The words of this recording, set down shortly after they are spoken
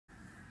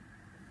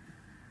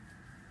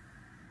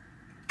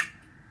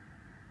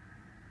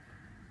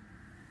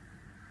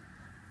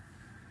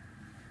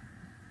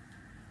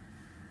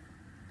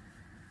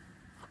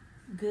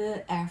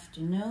Good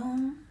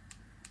afternoon.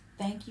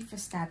 Thank you for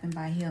stopping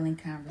by Healing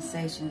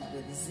Conversations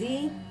with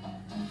Z.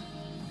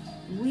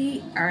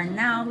 We are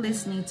now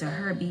listening to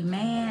Herbie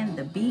Man,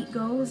 The Beat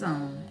Goes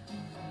On.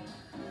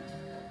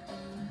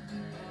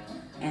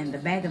 And the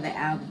back of the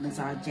album is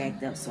all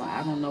jacked up, so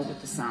I don't know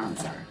what the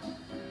songs are.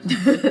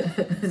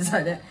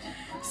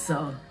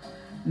 so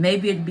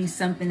maybe it'd be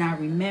something I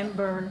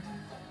remember.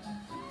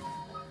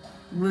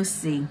 We'll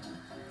see.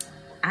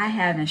 I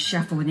haven't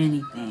shuffled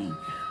anything.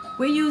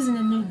 We're using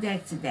a new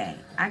deck today.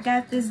 I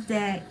got this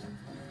deck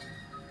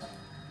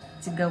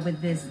to go with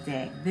this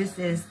deck. This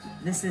is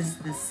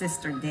the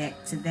sister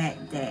deck to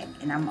that deck.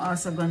 And I'm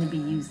also going to be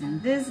using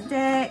this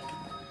deck.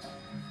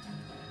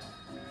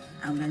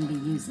 I'm going to be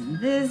using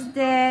this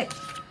deck.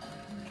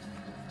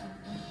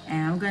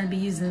 And I'm going to be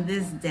using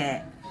this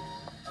deck.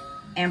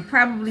 And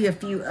probably a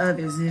few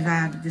others if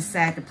I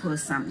decide to pull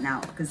something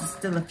out. Because there's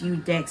still a few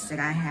decks that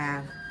I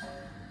have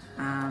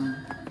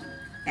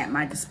at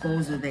my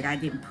disposal that I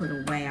didn't put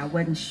away. I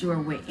wasn't sure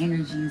what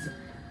energies,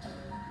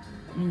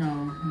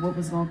 what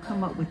was going to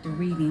come up with the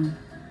reading.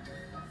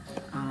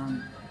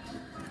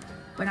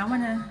 But I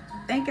want to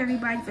thank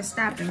everybody for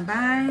stopping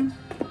by.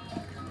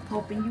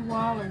 Hoping you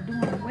all are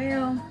doing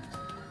well.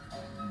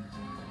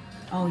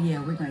 Oh yeah,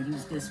 we're going to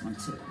use this one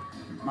too.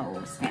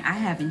 Moles. And I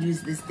haven't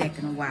used this deck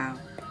in a while.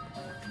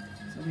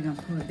 So we're going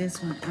to pull this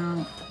one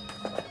out.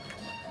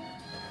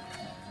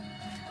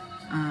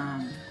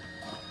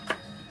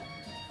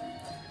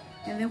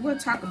 And then we'll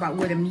talk about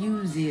what a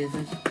muse is.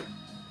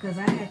 Because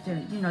I had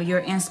to, your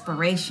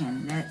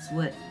inspiration. That's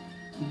what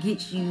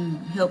gets you,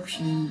 helps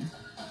you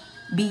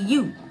be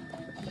you.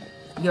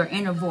 Your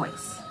inner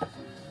voice. I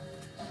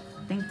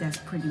think that's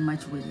pretty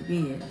much what it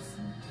is.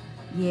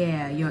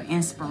 Yeah, your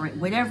inspiration.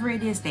 Whatever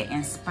it is that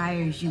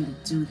inspires you to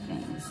do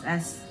things.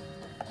 That's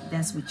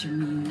what your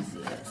muse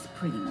is,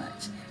 pretty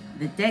much.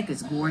 The deck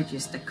is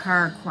gorgeous. The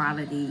card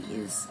quality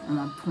is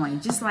on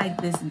point. Just like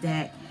this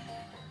deck.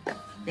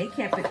 They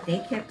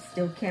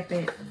still kept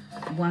it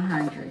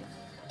 100.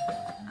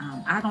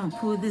 I don't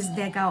pull this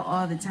deck out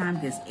all the time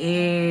because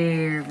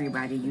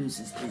everybody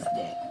uses this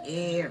deck.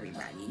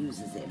 Everybody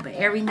uses it. But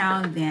every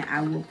now and then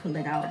I will pull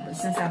it out. But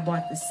since I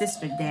bought the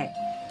sister deck,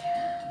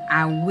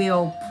 I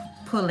will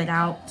pull it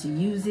out to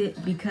use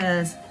it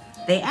because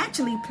they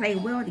actually play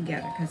well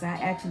together. Because I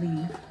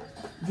actually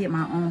did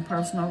my own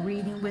personal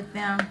reading with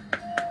them.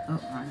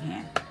 Oh, wrong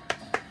hand.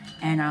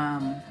 And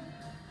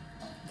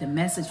the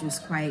message was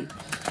quite...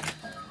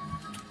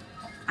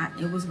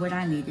 it was what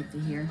I needed to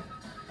hear.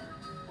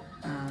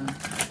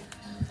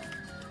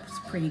 It's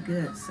pretty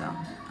good. So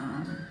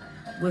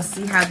we'll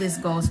see how this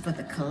goes for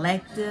the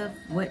collective.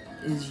 What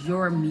is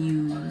your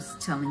muse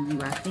telling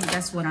you? I think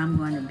that's what I'm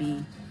going to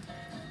be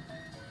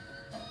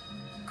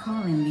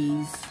calling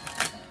these.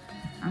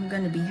 I'm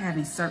going to be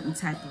having certain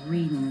type of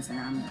readings, and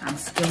I'm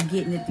still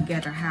getting it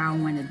together how I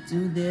want to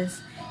do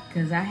this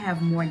because I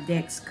have more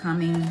decks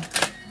coming.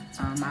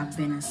 I've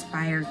been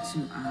inspired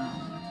to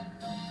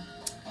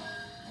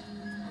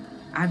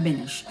I've been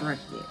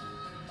instructed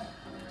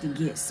to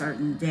get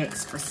certain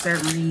decks for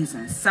certain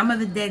reasons. Some of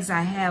the decks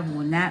I have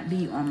will not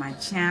be on my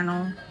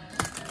channel.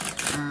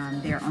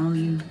 They're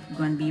only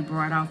going to be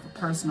brought out for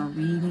personal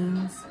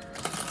readings.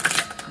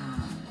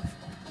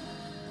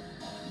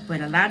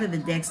 But a lot of the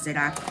decks that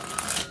I,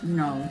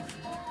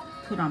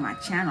 put on my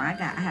channel, I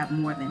have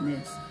more than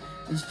this.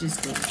 It's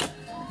just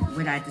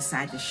what I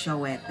decide to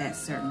show at that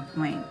certain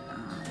point.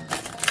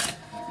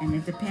 And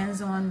it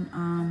depends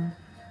on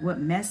what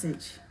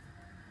message,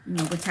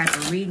 what type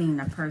of reading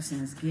the person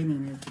is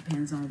getting. It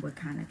depends on what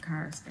kind of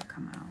cards that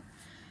come out.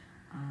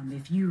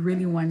 If you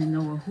really want to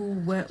know who,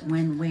 what,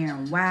 when, where,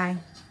 and why,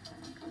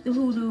 the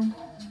hoodoo.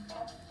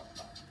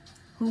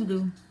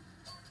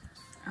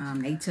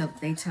 They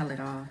tell it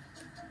all.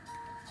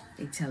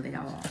 They tell it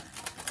all.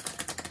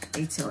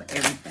 They tell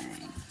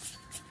everything.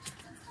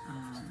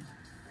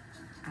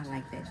 I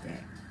like that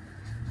deck.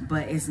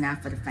 But it's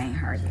not for the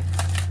faint-hearted.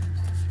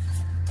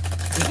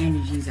 The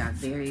energies are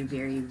very,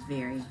 very,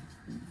 very,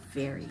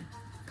 very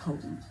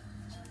potent.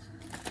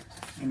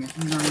 And if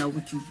you don't know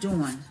what you're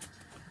doing,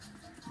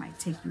 it might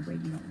take you where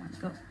you don't want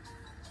to go.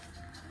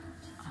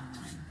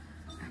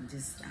 I'm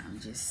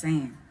just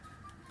saying.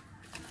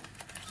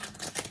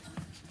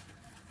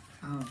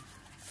 Oh.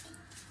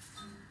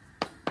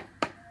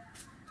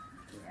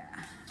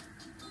 Yeah.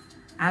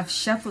 I've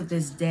shuffled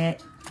this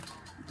deck,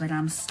 but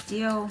I'm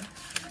still,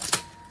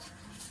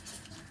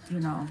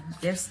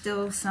 there's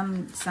still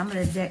some of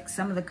the decks,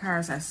 some of the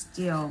cards are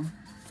still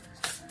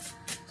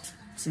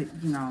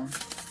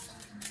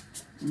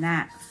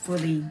not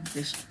fully,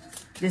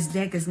 this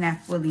deck is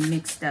not fully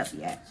mixed up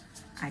yet.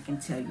 I can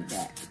tell you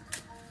that.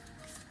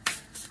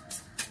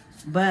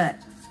 But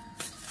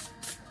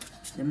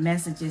the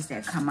messages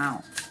that come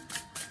out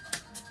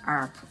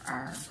are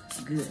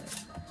good.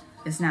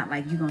 It's not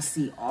like you're going to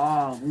see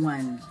all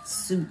one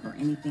soup or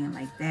anything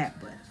like that,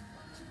 but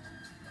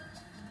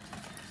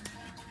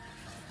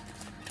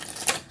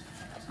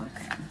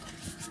okay.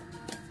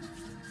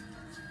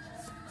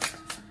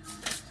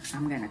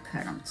 I'm going to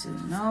cut them too.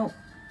 Nope.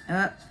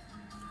 Up.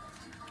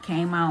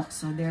 came out,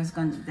 so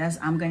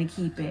I'm gonna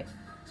keep it.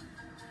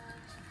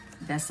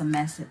 That's a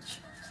message.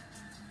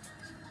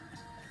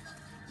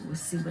 We'll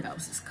see what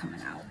else is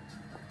coming out.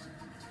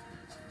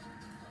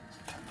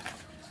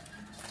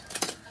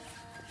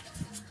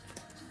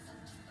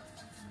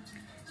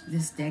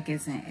 This deck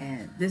isn't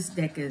as, this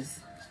deck is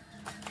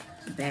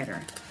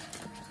better.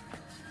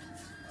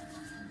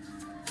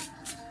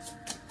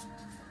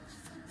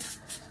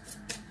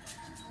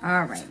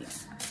 Alrighty.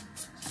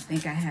 I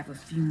think I have a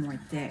few more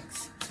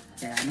decks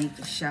that I need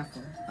to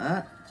shuffle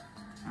up.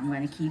 I'm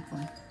going to keep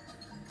them.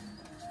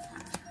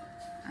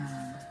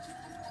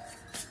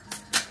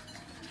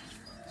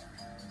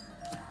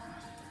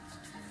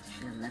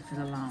 Should have left it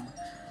alone.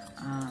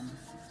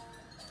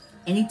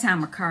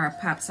 Anytime a card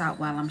pops out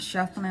while I'm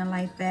shuffling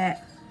like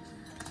that,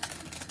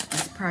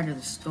 that's part of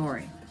the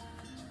story.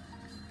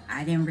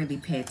 I didn't really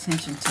pay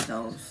attention to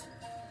those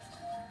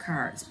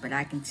cards, but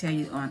I can tell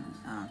you on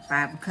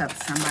Five of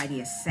Cups, somebody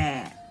is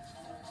sad.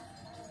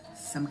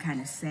 Some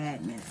kind of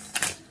sadness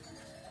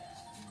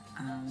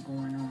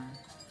going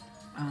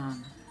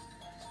on.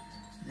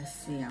 Let's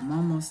see, I'm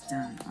almost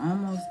done.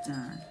 Almost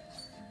done.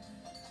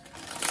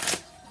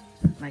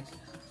 Like,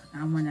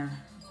 I want to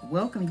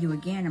welcome you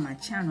again to my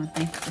channel.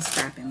 Thank you for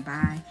stopping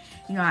by.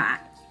 You know, I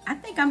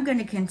think I'm going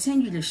to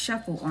continue to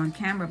shuffle on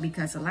camera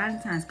because a lot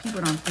of times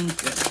people don't think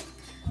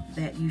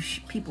that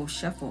people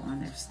shuffle on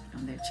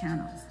their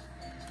channels,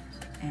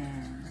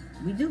 and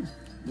we do.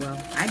 Well,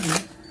 I do.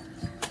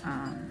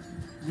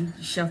 We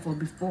shuffle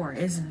before.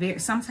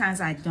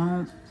 Sometimes I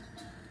don't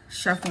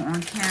shuffle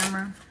on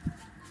camera,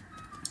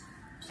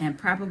 and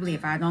probably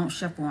if I don't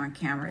shuffle on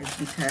camera, it's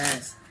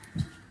because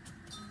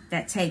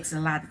that takes a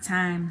lot of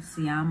time.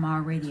 See, I'm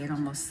already at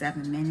almost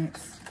 7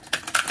 minutes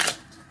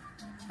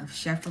of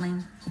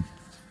shuffling.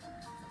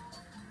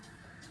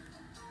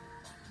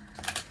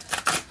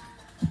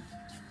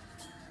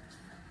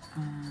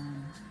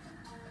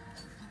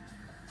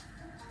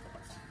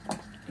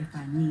 If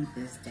I need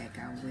this deck,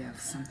 I will. If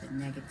something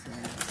negative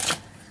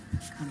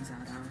comes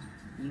out, I'll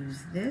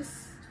use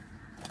this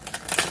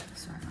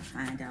so I can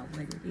find out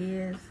what it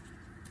is.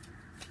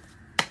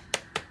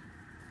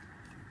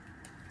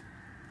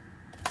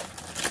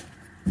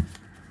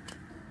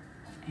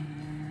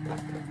 And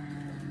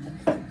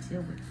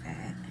deal with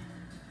that.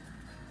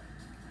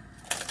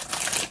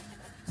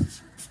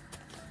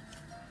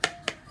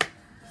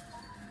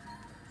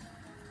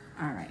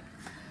 All right.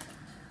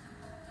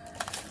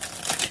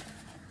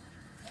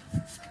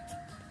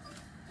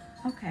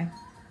 Okay.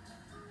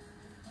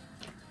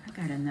 I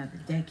got another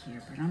deck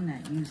here, but I'm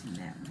not using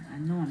that one. I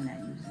know I'm not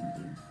using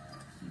you.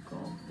 You go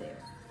over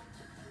there.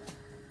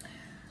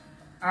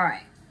 All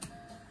right.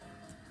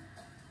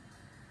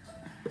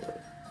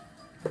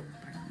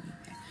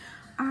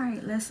 All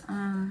right, let's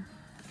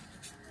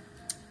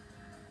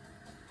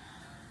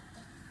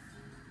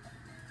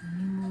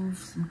remove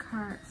some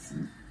cards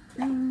and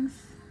things.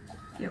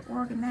 Get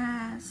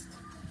organized.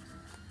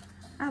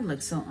 I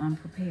look so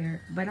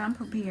unprepared, but I'm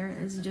prepared.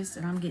 It's just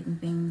that I'm getting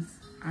things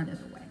out of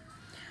the way.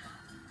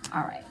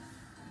 All right.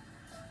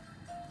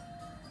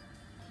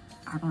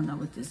 I don't know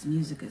what this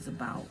music is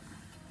about,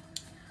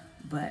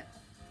 but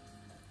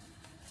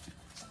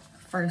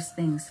first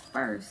things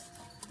first.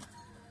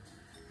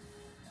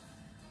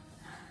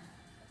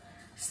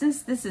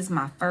 Since this is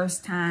my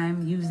first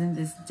time using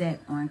this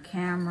deck on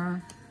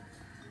camera,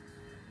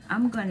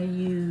 I'm going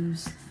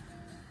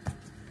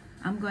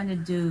to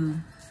do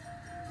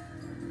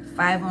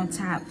 5 on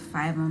top,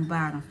 5 on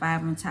bottom,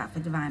 5 on top for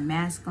Divine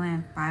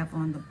Masculine, 5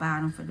 on the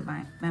bottom for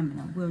Divine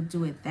Feminine. We'll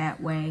do it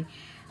that way.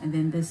 And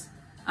then this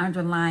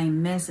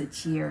underlying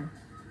message here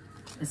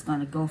is going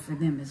to go for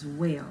them as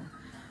well.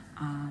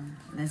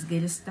 Let's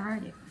get it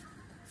started.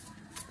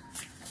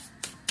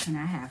 Can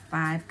I have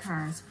 5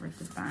 cards for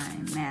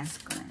Divine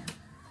Masculine?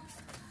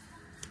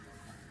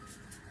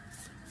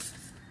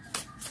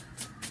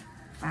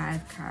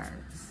 5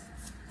 cards.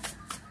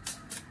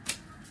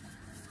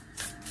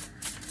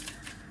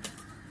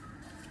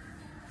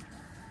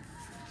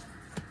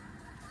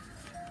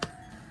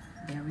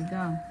 There we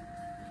go.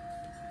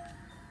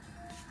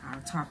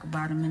 I'll talk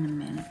about him in a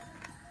minute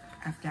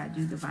after I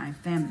do Divine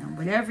Feminine.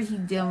 Whatever he's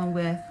dealing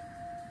with,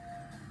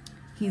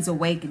 he's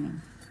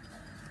awakening.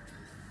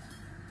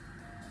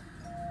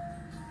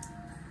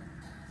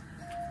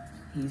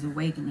 He's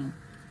awakening.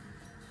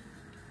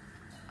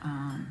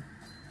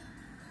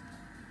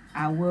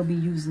 I will be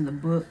using the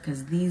book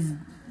because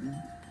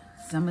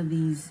some of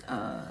these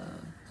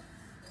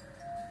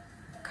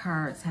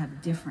cards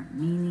have different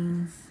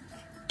meanings.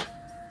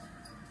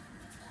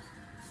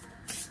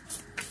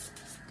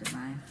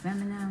 Divine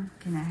Feminine.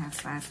 Can I have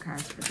 5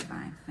 cards for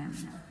Divine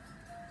Feminine?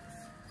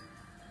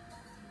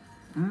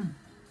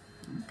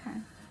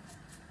 Okay.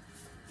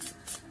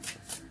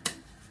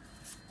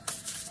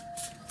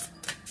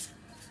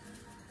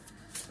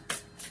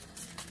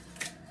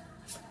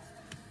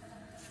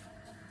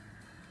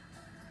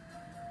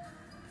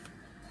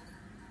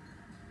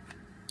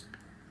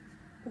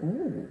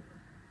 Oh.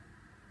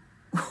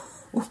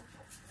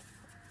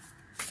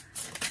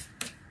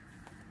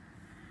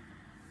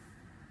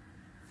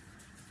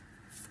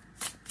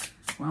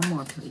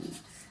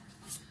 please.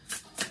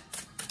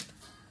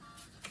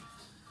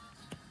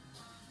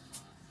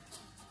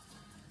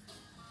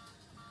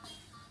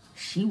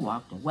 She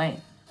walked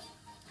away.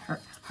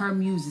 Her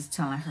muse is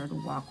telling her to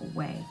walk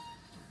away.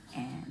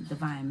 And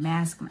divine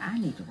masculine, I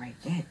need to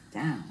write that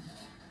down.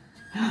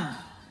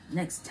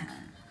 Next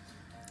time.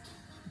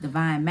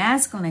 Divine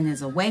masculine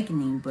is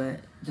awakening,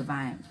 but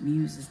divine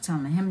muse is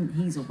telling him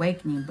he's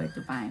awakening, but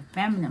divine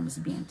feminine is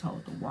being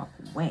told to walk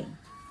away.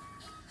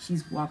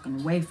 She's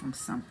walking away from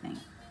something.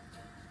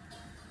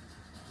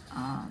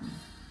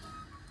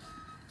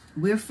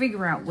 We'll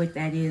figure out what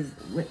that is,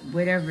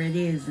 whatever it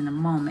is, in a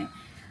moment.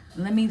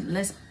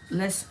 Let's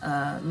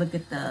look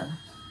at the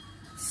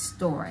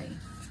story.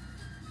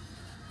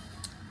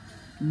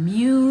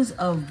 Muse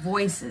of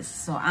voices.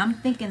 So I'm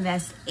thinking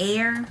that's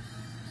air.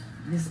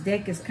 This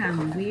deck is kind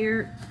of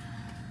weird.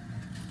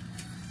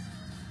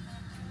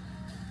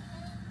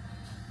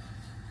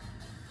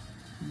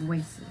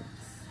 Voices.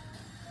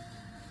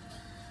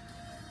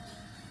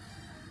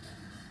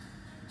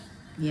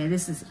 Yeah,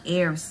 this is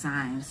air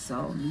signs.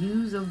 So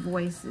muse of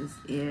voices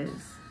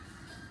is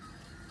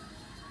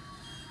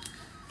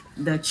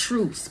the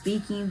truth,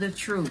 speaking the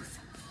truth.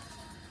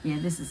 Yeah,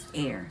 this is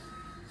air.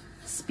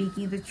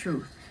 Speaking the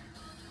truth.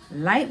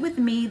 Light with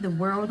me the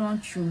world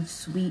on truth,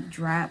 sweet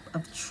drop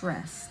of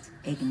trust.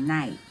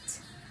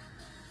 Ignite.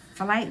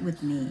 Flight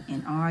with me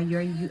in all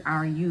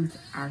our youth,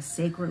 our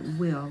sacred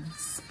will,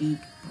 speak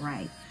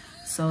bright.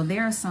 So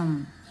there's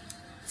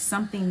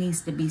something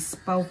needs to be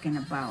spoken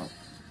about.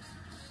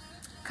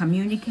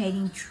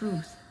 Communicating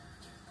truth.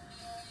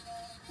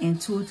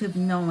 Intuitive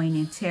knowing,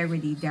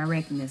 integrity,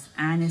 directness,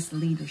 honest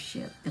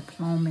leadership,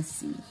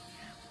 diplomacy,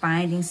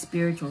 finding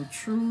spiritual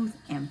truth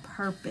and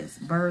purpose,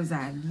 bird's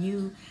eye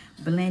view,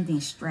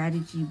 blending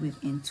strategy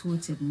with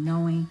intuitive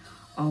knowing,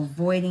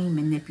 avoiding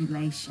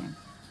manipulation.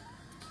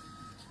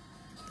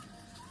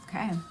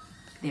 Okay,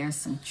 there's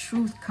some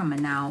truth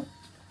coming out.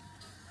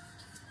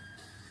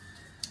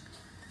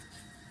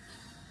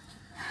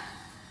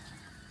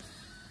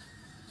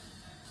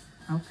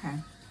 Okay.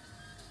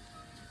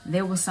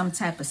 There was some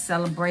type of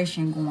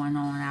celebration going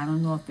on. I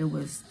don't know if it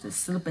was the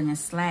slipping and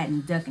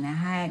sliding, ducking and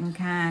hiding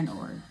kind,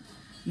 or,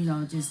 you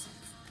know, just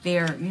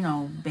fair, you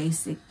know,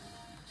 basic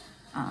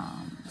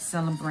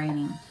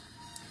celebrating.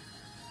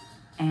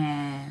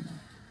 And,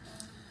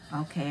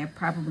 okay, it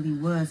probably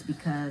was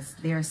because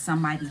there's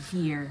somebody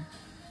here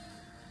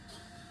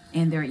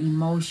in their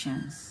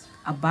emotions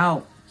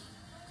about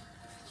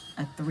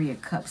a Three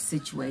of Cups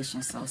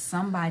situation. So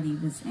somebody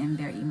was in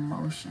their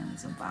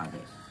emotions about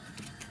it.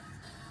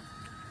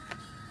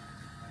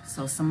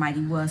 So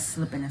somebody was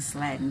slipping and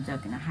sliding,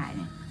 ducking and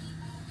hiding.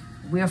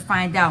 We'll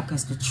find out,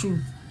 because the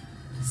truth,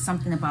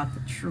 something about the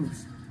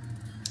truth.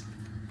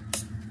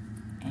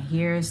 And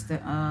here's the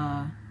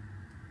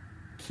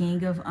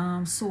King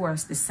of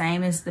Swords, the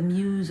same as the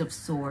Muse of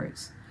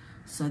Swords.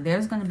 So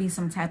there's going to be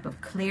some type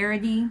of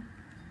clarity.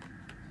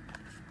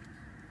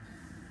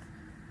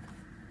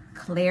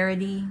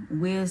 Clarity,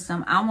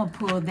 wisdom. I'm going to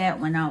pull that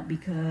one out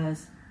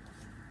because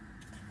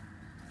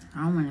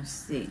I want to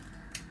see.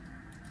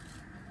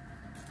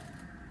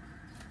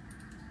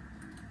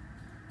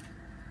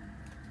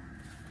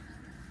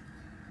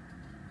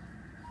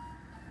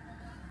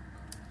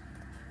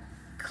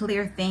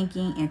 Clear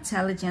thinking,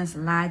 intelligence,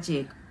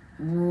 logic,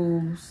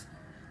 rules,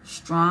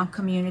 strong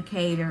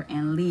communicator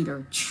and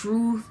leader,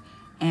 truth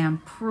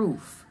and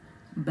proof,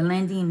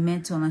 blending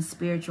mental and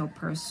spiritual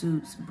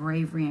pursuits,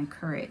 bravery and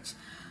courage.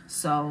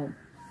 So,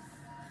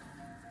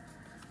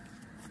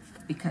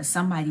 because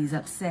somebody's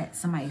upset,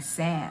 somebody's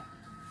sad.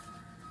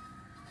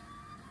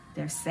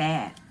 They're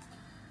sad.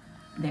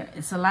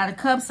 It's a lot of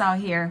cups out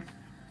here.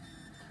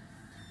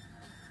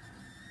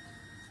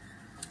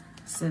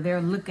 So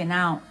they're looking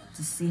out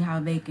to see how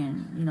they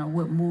can, you know,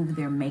 what move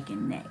they're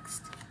making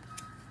next.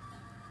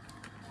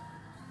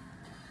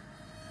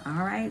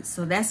 All right,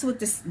 so that's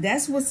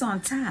what's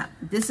on top.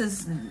 This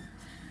is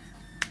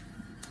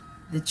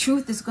the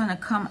truth is going to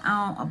come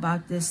out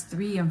about this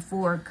 3 and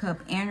 4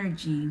 cup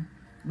energy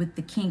with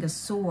the King of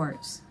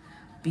Swords,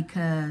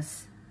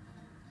 because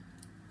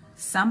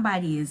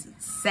somebody is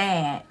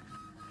sad.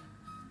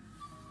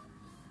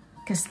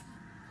 Because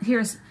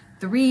here's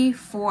 3,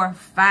 4,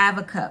 5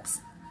 of cups.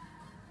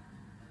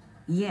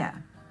 Yeah.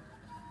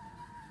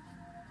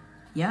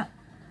 Yep.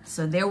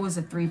 So there was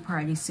a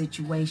 3-party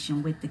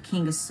situation with the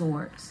King of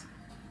Swords.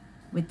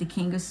 With the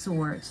King of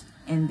Swords.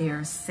 And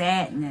there's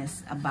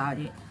sadness about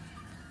it.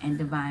 And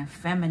Divine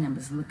Feminine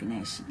was looking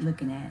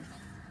at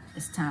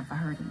it's time for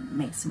her to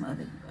make some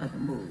other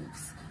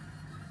moves.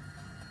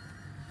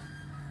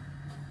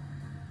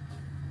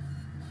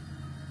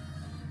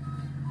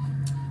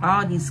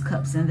 All these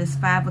cups. And this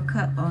 5 of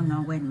cups. Oh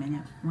no, wait a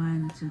minute.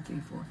 1, 2, 3,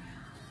 4.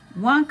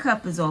 1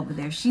 cup is over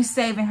there. She's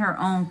saving her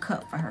own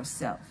cup for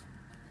herself.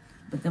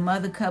 But them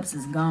other cups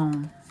is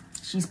gone.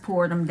 She's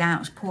poured them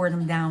down. She poured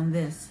them down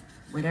this.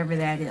 Whatever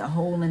that is. A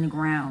hole in the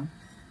ground.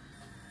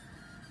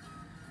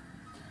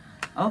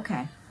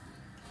 Okay.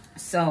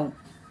 So,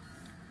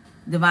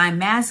 Divine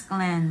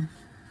Masculine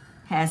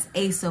has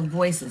Ace of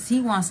Voices.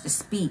 He wants to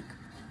speak.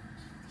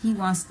 He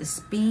wants to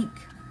speak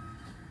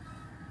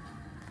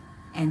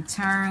and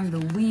turn the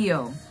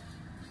wheel.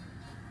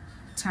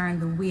 Turn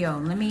the wheel.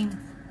 Let me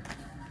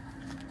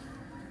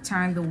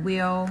turn the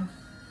wheel.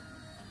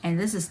 And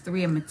this is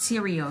 3 of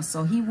material.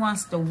 So he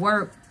wants to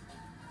work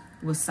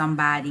with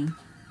somebody.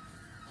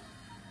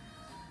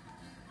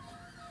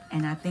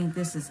 And I think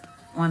this is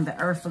on the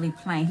earthly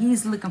plane.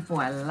 He's looking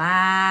for a lot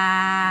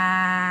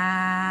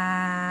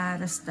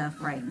of stuff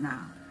right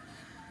now.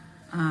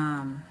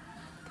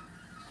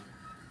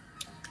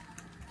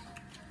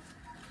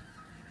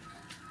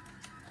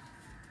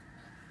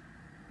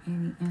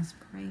 Any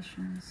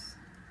inspirations?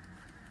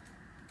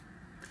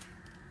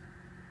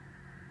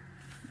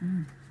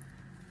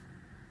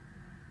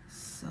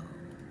 So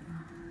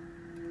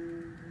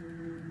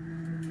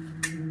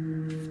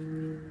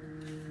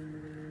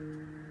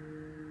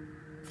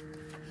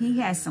he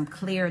has some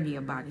clarity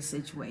about his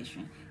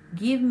situation.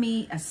 Give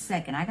me a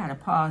second. I gotta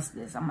pause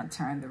this. I'm gonna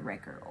turn the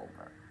record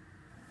over.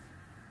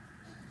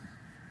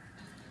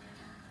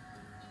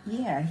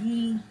 Yeah,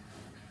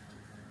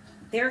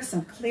 there's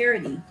some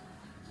clarity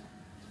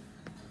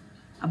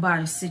about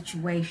his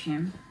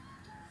situation,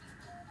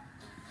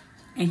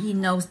 and he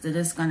knows that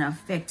it's going to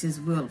affect his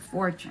wheel of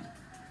fortune.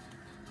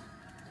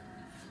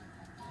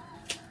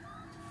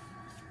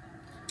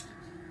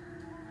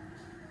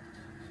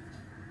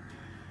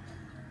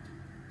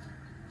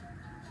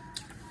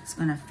 It's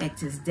going to affect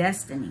his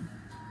destiny.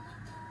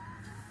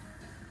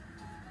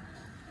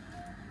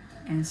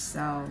 And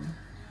so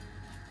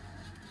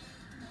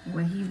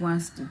what he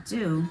wants to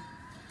do,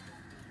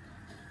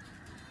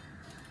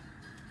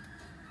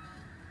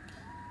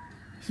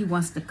 he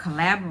wants to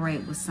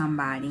collaborate with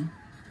somebody.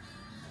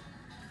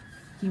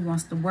 He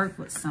wants to work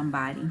with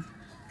somebody.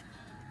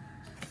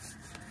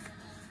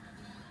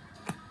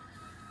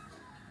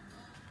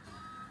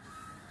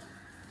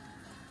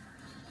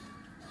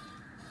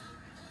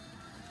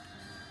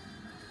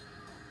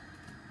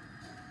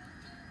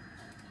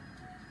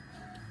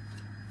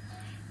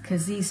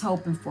 Because he's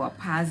hoping for a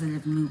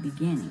positive new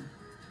beginning.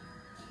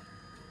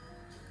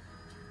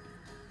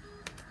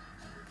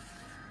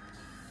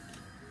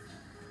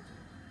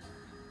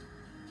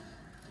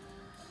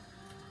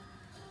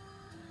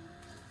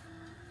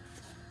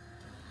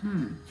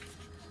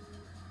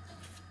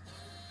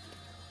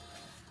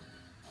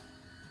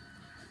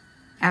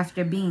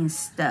 After being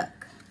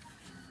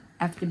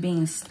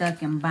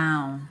stuck and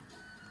bound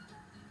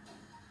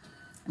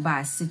by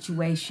a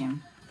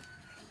situation,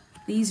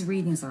 these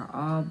readings are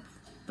all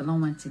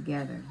flowing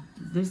together.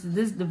 This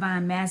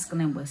divine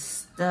masculine was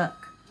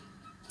stuck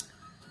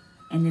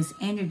in this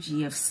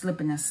energy of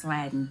slipping and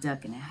sliding,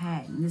 ducking and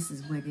hiding. This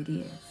is what it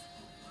is.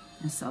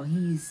 And so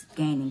he's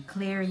gaining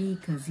clarity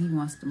because he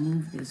wants to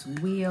move this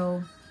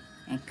wheel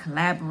and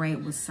collaborate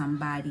with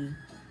somebody,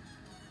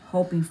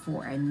 hoping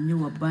for a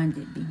new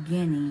abundant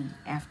beginning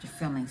after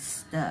feeling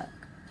stuck,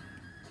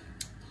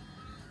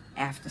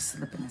 after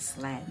slipping and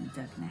sliding,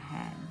 ducking and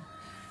hiding.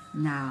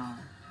 Now,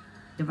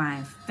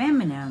 divine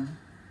feminine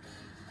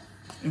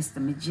is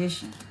the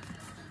magician.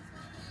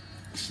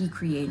 She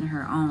creating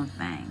her own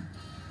thing,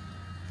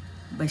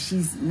 but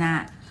she's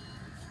not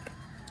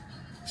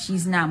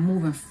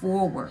moving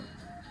forward.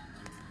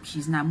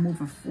 She's not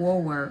moving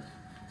forward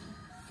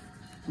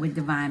with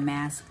divine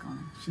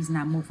masculine. She's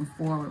not moving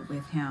forward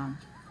with him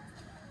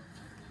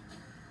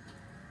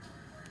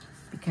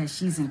because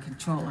she's in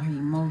control of her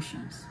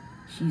emotions.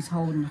 She's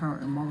holding her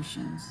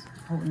emotions,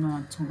 holding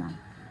on to them.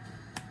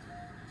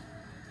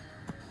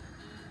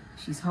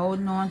 She's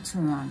holding on to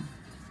them,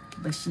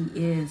 but she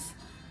is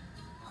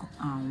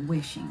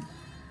wishing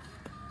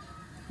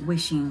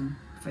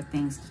for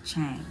things to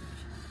change.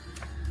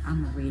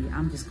 I'm gonna read it.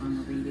 I'm just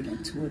gonna read it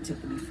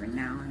intuitively for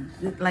now.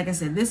 And like I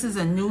said, this is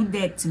a new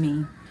deck to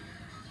me,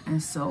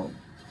 and so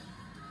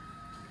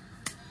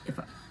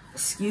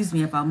excuse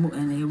me if I move.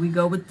 And here we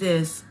go with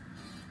this.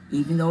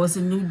 Even though it's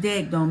a new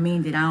deck, don't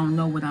mean that I don't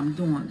know what I'm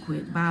doing.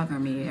 Quit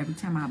bothering me. Every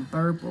time I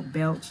burp or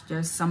belch,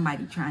 there's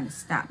somebody trying to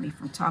stop me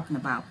from talking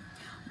about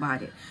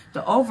it.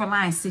 The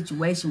overlying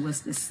situation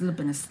was the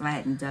slipping and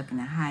sliding, ducking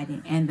and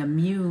hiding. And the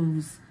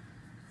muse,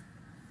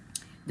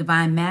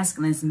 divine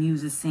masculine's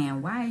muse, is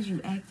saying, why is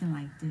you acting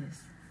like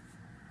this?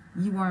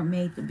 You weren't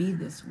made to be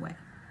this way.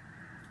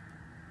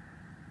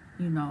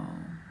 You know,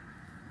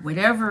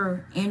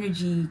 whatever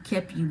energy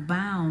kept you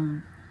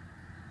bound,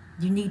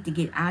 you need to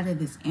get out of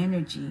this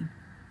energy.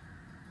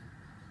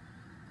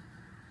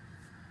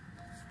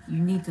 You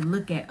need to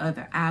look at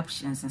other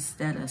options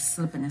instead of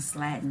slipping and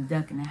sliding,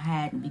 ducking and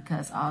hiding,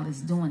 because all it's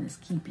doing is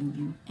keeping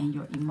you and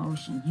your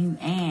emotion, you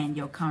and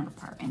your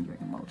counterpart and your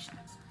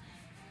emotions.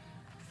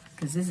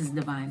 Because this is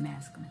divine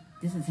masculine.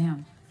 This is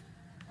him.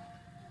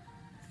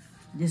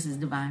 This is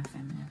divine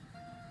feminine.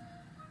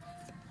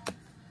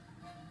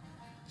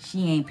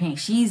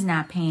 She's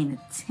not paying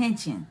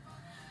attention.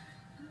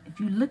 If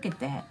you look at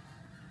that,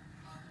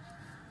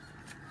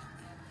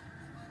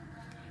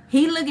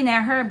 he looking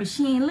at her, but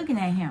she ain't looking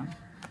at him.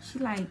 She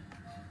like,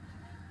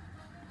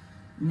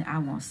 I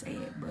won't say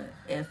it, but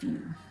F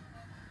you,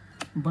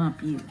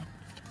 bump you.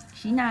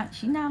 She not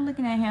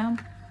looking at him.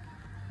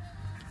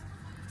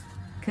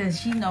 Because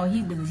she know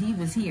he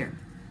was here.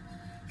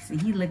 See,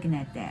 he looking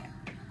at that.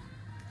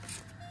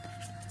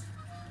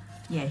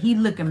 Yeah, he's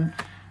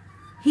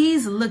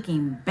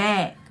looking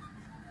back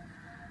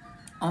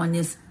on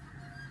this,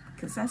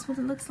 because that's what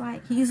it looks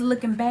like. He's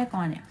looking back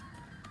on it.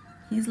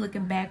 He's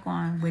looking back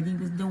on what he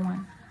was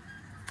doing.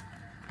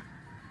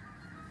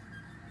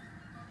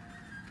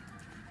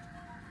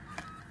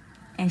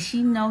 And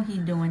she know he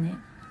doing it.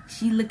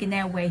 She looking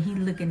that way, he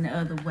looking the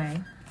other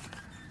way.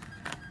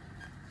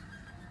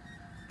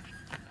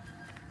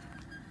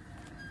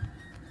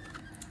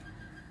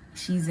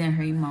 She's in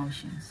her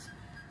emotions.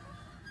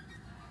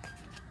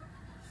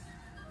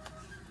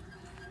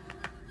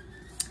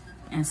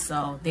 And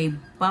so they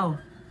both,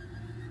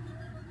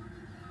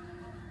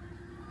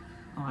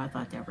 oh, I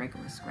thought that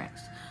record was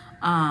scratched.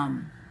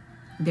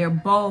 They're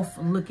both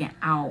looking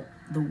out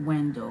the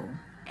window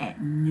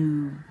at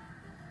new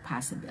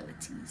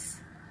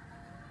possibilities.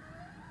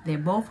 They're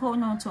both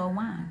holding on to a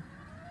wine.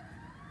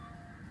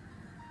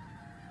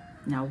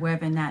 Now,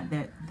 whether or not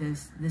that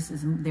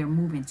they're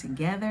moving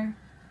together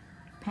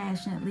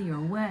passionately or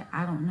what,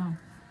 I don't know.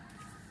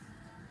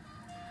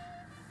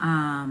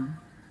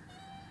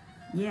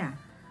 Yeah.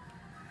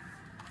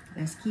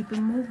 Let's keep it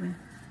moving.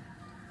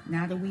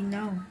 Now that we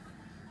know.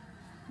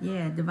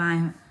 Yeah,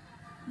 divine.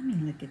 Let me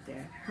look at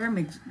that.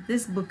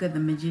 This book of the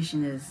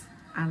Magician is,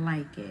 I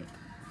like it.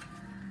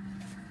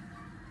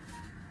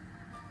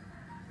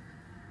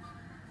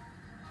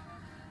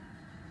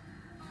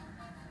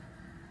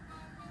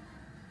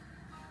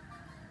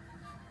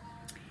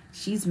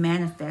 She's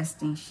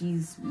manifesting,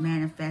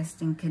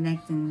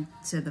 connecting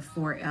to the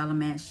 4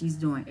 elements. She's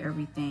doing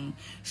everything.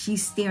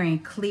 She's steering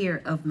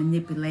clear of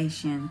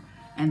manipulation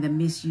and the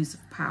misuse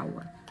of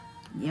power.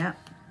 Yep.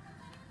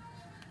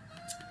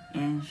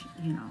 And,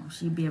 you know,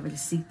 she'll be able to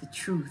seek the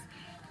truth.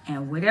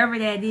 And whatever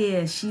that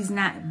is, she's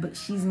not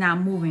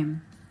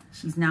moving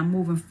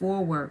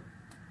forward.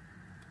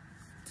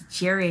 The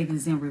Chariot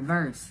is in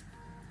reverse.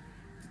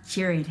 The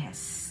Chariot has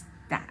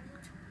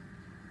stopped.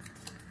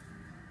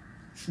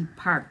 She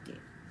parked it.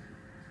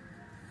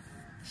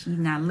 She's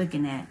not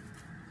looking at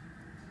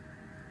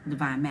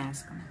Divine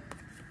Masculine,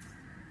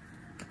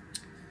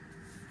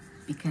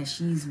 because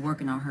she's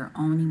working on her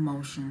own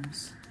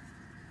emotions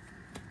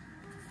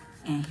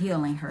and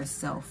healing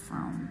herself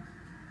from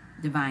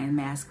Divine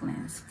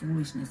Masculine's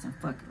foolishness and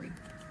fuckery,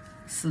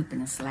 slipping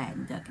and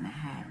sliding, ducking and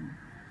hiding.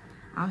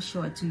 I'll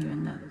show it to you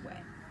another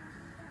way.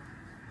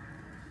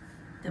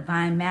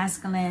 Divine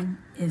Masculine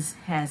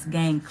has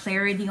gained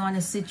clarity on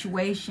the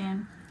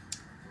situation.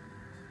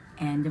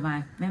 And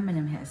Divine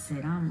Feminine has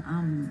said,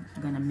 I'm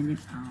going to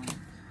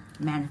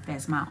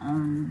manifest my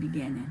own new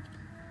beginning.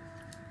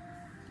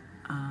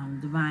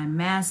 Divine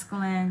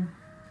Masculine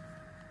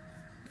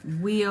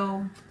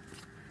wheel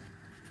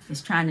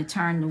is trying to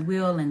turn the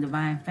wheel, and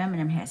Divine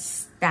Feminine has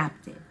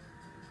stopped it.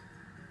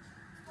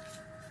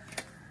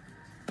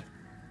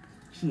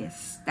 She has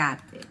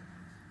stopped it.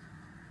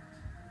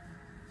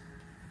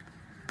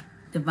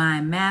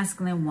 Divine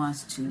Masculine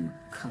wants to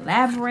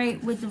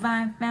collaborate with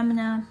Divine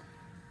Feminine,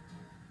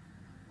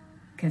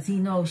 because he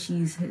knows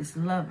she's his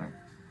lover.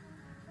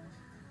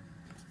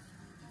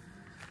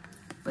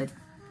 But,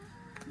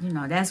 you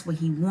know, that's what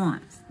he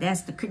wants.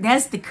 That's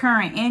the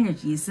current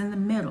energy. It's in the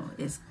middle.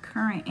 It's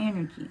current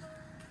energy.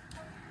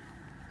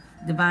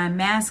 Divine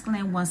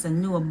Masculine wants a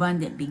new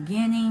abundant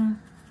beginning.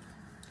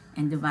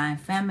 And Divine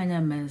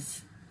Feminine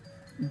is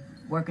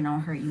working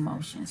on her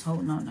emotions,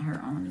 holding on to her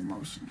own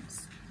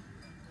emotions.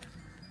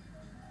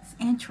 It's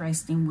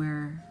interesting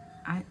where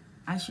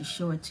I should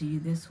show it to you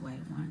this way.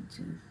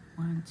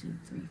 1, 2,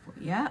 3, 4.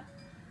 Yep.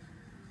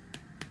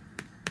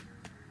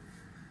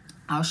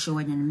 I'll show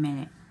it in a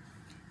minute.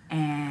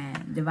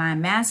 And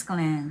Divine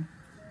Masculine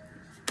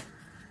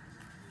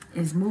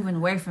is moving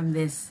away from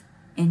this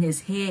in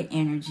his head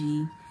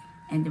energy,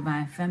 and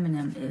Divine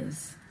Feminine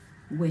is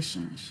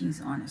wishing. She's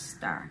on a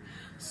star.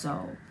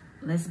 So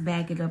let's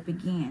back it up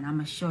again. I'm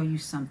going to show you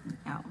something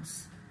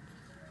else,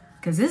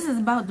 because this is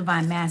about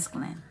Divine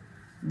Masculine.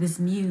 This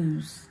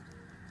muse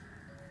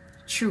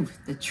truth.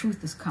 The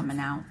truth is coming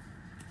out.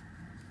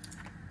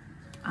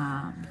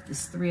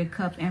 This 3 of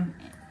Cups,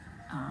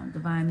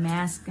 Divine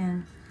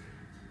Masculine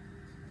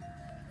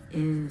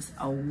is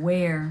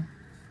aware.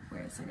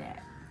 Where is it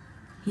at?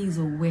 He's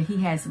aware.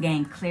 He has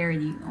gained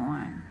clarity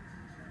on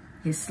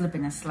his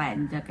slipping and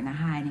sliding, ducking and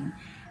hiding.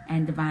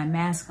 And Divine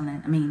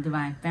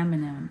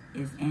Feminine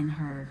is in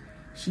her.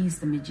 She's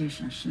the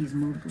Magician. She's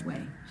moved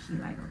away. She's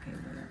like, okay,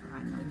 whatever.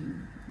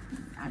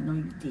 I know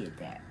you did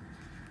that.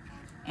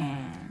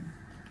 And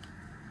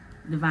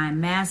Divine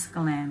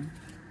Masculine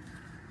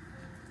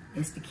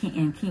is the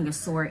King of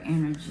Sword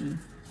energy,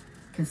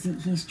 because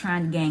he's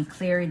trying to gain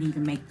clarity to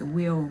make the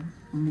wheel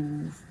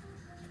move.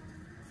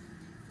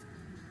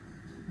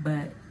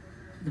 But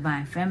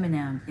Divine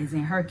Feminine is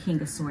in her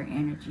King of Sword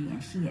energy,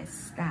 and she has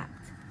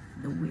stopped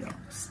the wheel,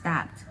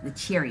 stopped the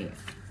Chariot.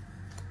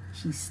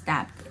 She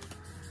stopped it.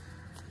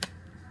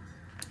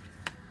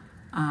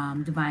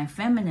 Divine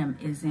Feminine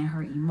is in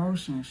her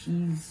emotion.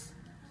 She's,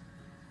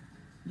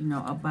 you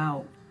know,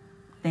 about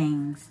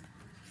things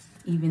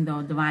Even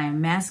though Divine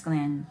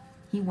Masculine,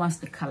 he wants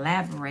to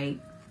collaborate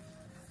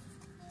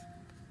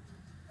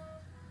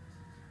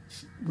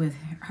with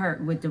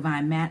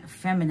Divine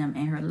Feminine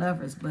and her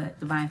lovers, but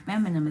Divine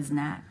Feminine is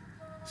not.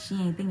 She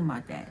ain't thinking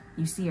about that.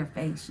 You see her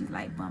face, she's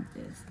like, bump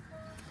this.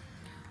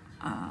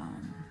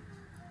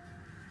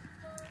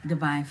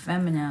 Divine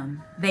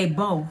Feminine, they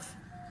both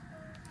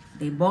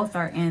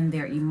are in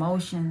their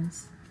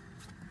emotions.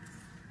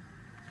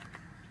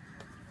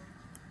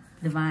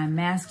 Divine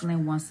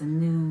Masculine wants a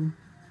new,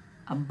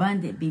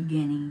 abundant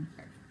beginning.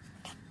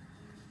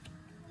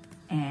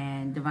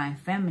 And Divine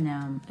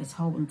Feminine is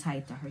holding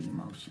tight to her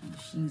emotions.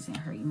 She's in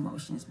her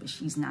emotions, but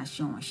she's not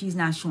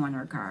showing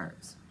her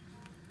cards.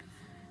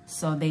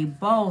 So they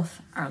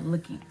both are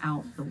looking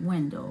out the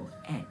window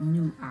at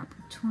new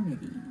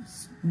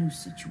opportunities, new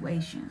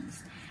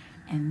situations.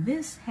 And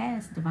this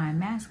has Divine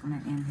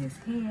Masculine in his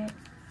head.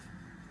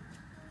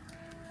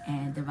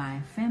 And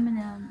Divine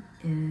Feminine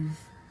is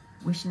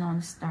wishing on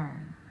a star.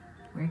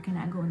 Where can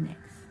I go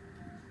next?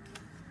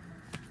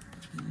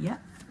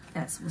 Yep,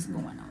 that's what's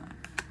going on.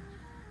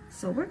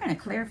 So we're going to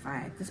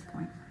clarify at this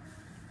point.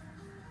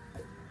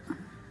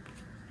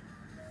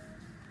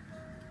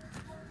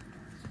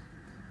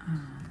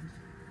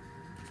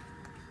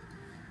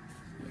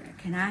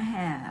 Can I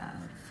have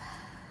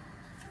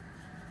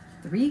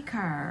 3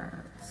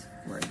 cards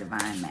for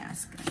Divine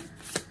Masculine?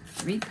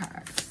 3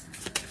 cards.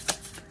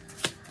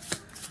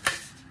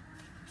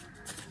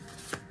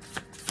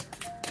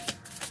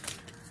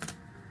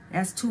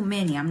 That's too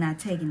many. I'm not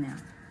taking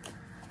them.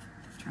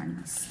 I'm trying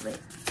to be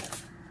slick.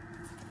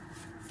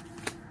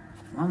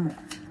 One more.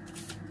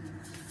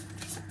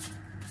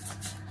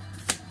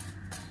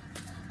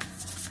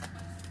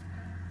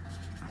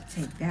 I'll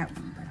take that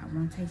one, but I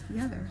won't take the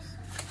others.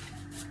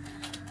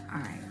 All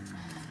right.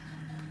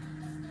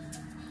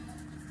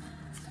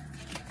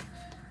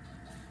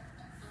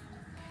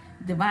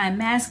 Divine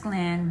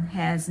Masculine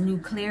has new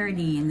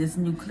clarity, and this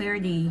new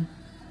clarity,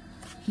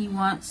 he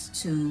wants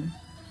to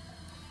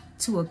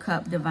a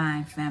cup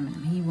Divine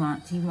Feminine. He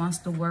wants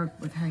to work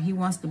with her. He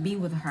wants to be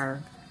with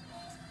her,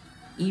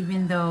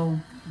 even though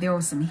there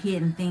were some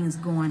hidden things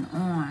going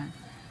on.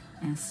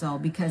 And so,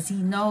 because he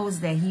knows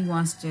that he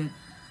wants to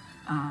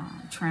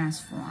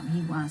transform,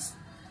 he wants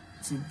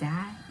to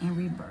die and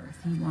rebirth.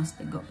 He wants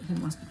to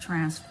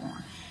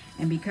transform.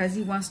 And because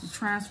he wants to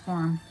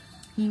transform,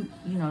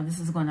 this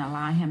is going to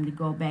allow him to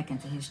go back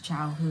into his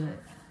childhood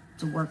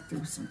to work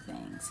through some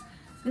things.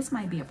 This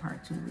might be a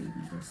part 2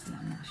 reading. We'll see.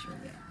 I'm not sure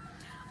yet.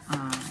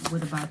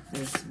 What about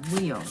this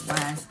wheel?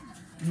 Why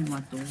he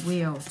wants the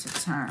wheel to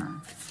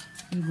turn?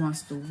 He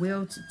wants the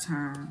will to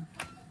turn.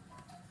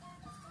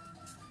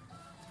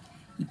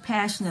 He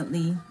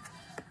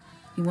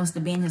wants to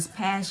be in his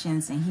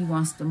passions, and he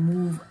wants to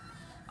move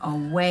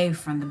away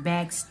from the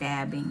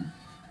backstabbing.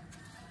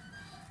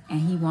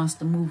 And he wants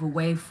to move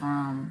away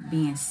from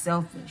being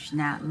selfish,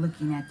 not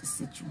looking at the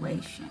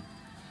situation.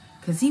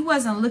 Because he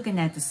wasn't looking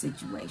at the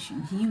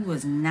situation. He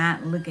was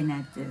not looking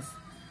at this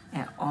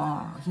at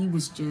all. He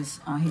was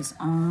just on his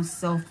own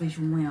selfish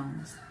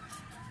whims.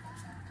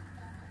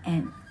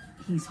 And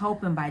he's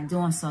hoping by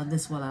doing so,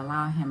 this will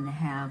allow him to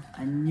have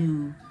a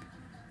new,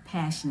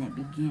 passionate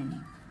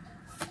beginning.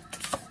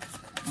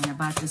 And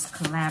about this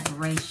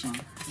collaboration.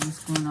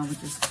 What's going on with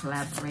this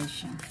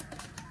collaboration?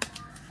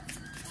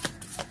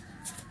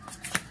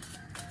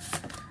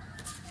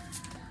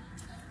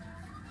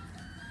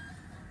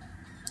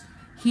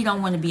 He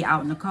don't want to be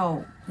out in the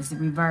cold. It's the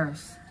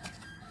reverse.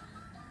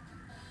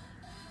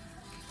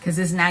 Because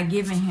it's not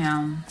giving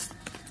him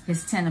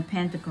his 10 of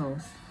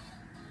Pentacles.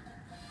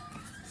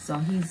 So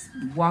he's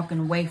walking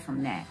away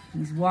from that.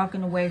 He's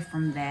walking away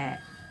from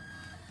that.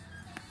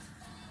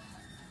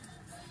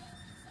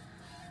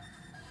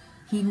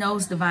 He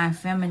knows Divine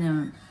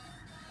Feminine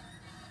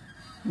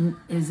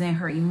is in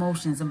her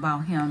emotions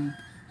about him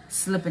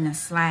slipping and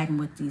sliding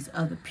with these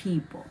other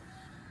people.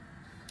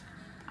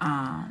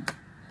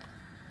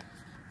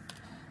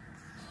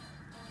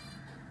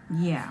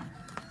 Yeah.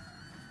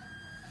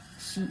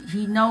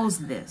 He knows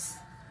this.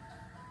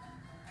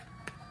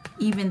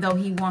 Even though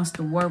he wants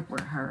to work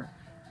with her.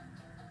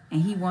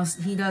 And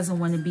he doesn't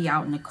want to be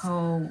out in the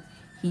cold.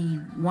 He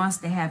wants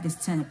to have his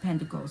 10 of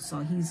Pentacles. So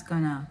he's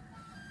going to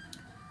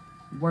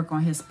work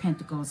on his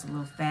Pentacles a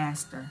little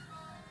faster.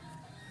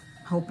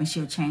 Hoping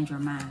she'll change her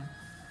mind.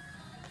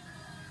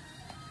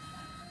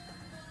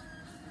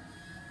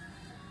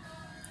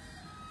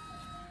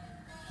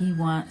 He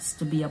wants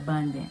to be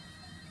abundant.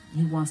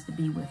 He wants to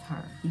be with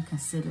her. He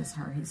considers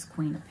her his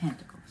Queen of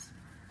Pentacles.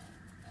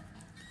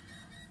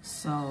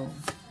 So,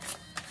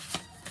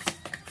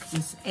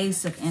 this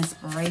Ace of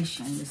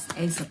Inspiration, this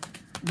Ace of,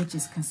 which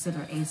is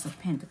considered Ace of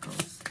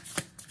Pentacles.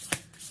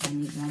 I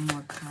need one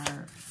more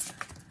card.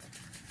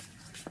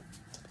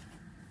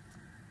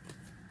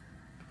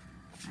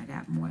 I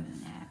got more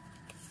than that.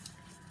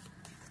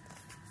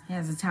 He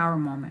has a Tower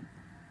moment.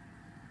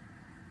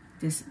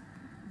 This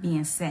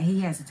being said,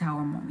 he has a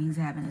Tower moment. He's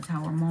having a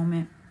Tower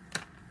moment.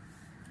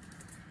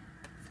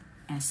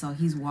 And so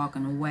he's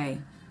walking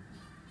away.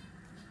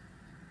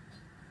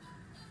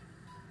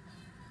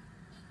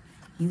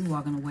 He's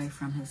walking away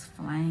from his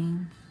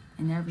flame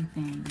and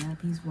everything. Yep,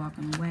 he's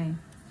walking away.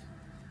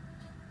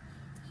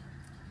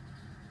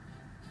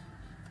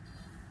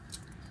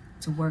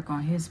 To work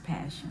on his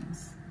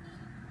passions.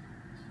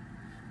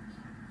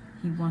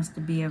 He wants to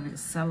be able to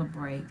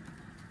celebrate,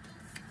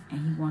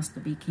 and he wants to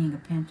be King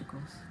of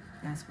Pentacles.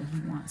 That's what he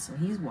wants. So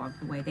he's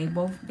walked away. They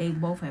both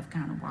have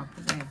kind of walked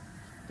away.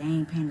 They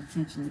ain't paying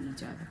attention to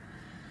each other.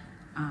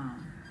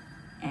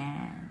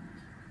 And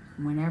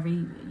whenever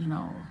he, you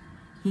know,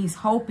 he's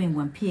hoping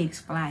when pigs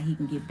fly, he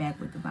can get back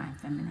with Divine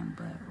Feminine.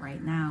 But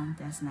right now,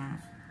 that's not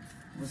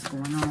what's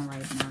going on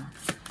right now.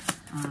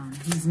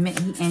 He's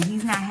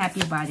not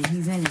happy about it.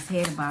 He's in his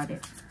head about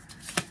it.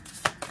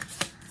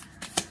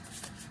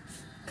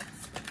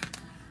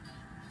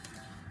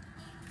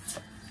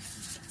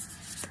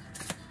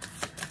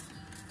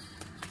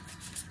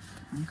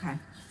 Okay.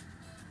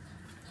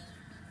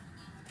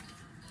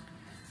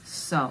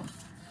 So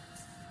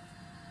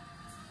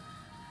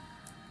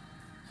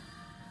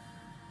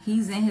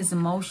he's in his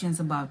emotions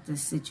about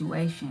this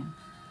situation.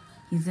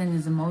 He's in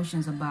his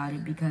emotions about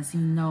it because he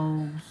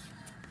knows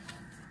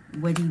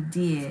what he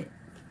did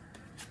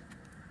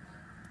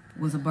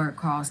was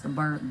caused a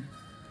burden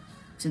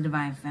to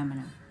Divine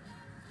Feminine.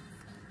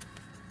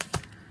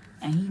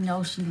 And he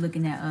knows she's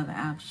looking at other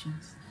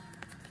options.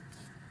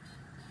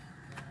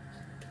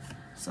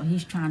 So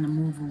he's trying to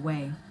move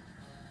away.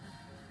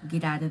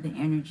 Get out of the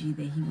energy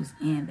that he was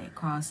in that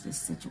caused this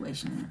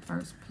situation in the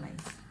first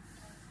place.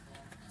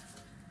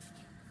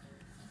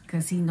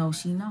 Because he knows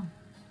she knows.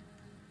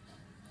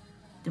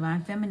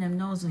 Divine Feminine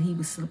knows that he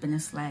was slipping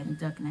and sliding,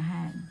 ducking and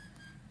hiding.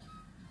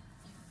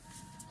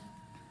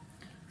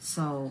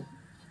 So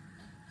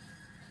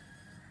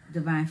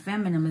Divine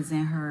Feminine is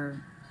in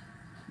her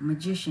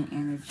Magician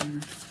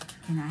energy.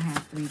 Can I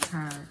have 3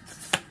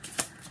 cards?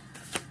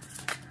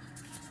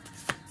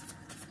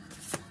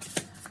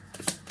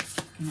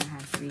 Can I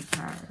have 3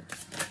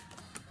 cards?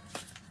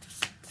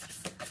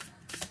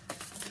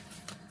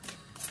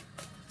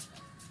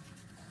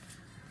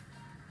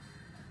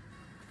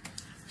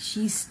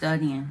 She's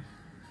studying.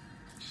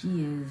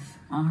 She is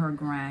on her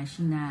grind.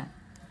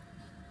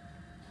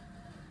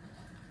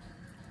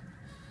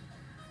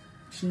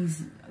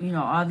 She's, you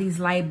know, all these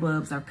light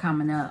bulbs are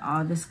coming up.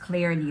 All this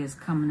clarity is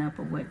coming up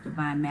of what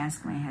Divine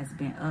Masculine has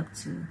been up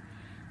to.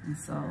 And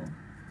so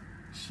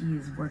she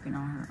is working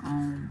on her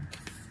own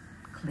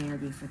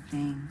clarity for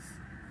things.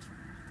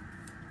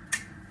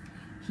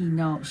 He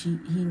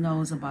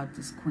knows about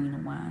this Queen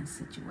of Wands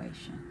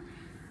situation.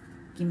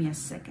 Give me a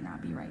second. I'll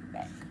be right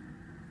back.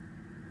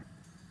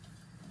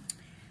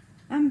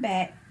 I'm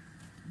back.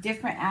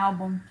 Different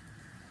album.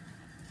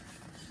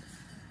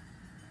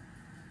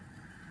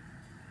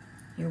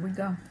 Here we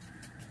go.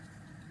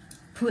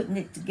 Putting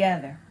it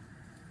together.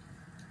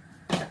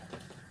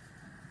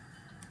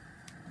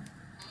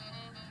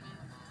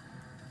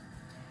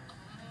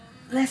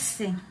 Let's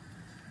see.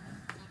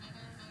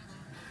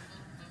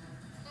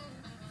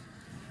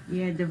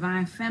 Yeah,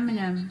 Divine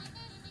Feminine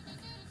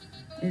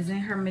is in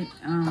her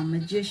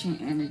Magician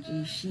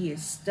energy. She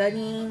is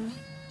studying.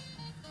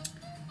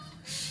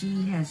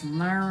 She has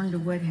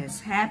learned what has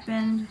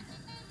happened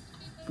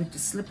with the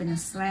slipping and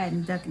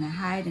sliding, ducking and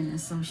hiding. And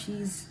so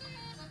she's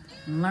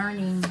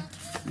learning,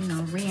 you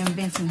know,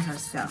 reinventing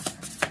herself.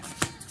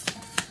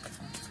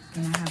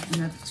 Can I have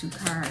another 2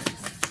 cards?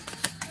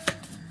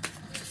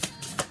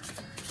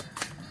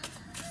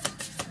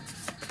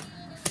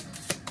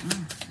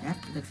 That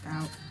flipped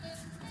out.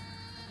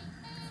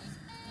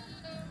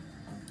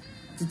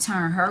 To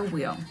turn her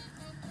wheel.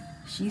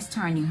 She's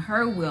turning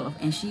her wheel,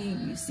 and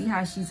you see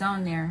how she's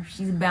on there.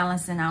 She's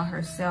balancing out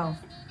herself.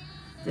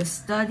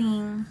 Just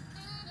studying.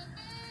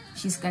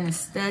 She's going to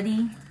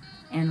study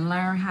and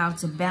learn how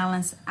to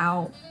balance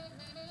out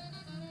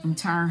and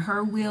turn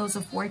her wheels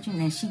of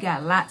fortune, and she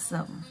got lots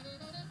of them.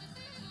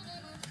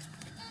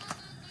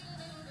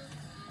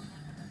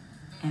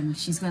 And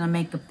she's going to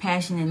make a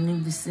passionate new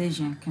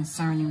decision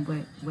concerning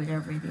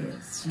whatever it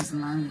is she's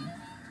learning.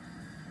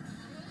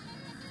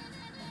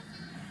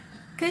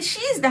 Because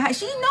she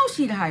knows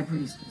she's the High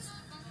Priestess.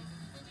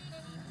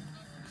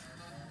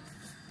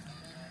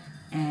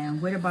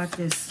 And what about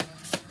this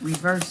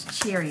reverse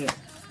Chariot?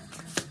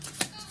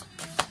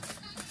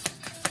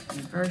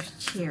 Reverse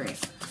Chariot.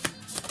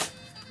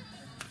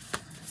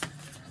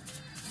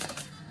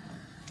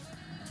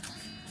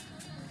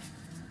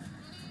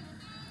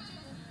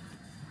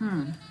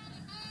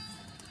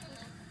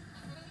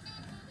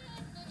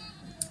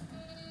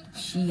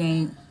 She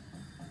ain't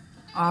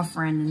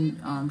offering,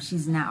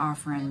 she's not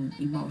offering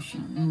new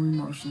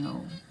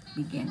emotional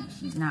beginning.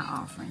 She's not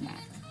offering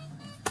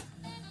that.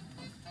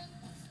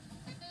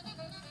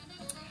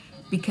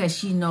 Because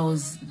she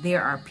knows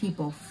there are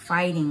people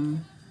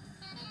fighting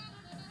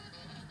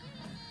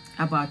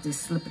about this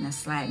slipping and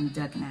sliding,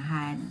 ducking and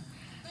hiding.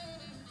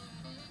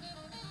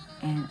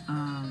 And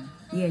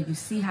yeah, you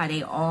see how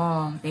they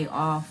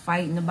all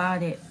fighting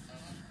about it.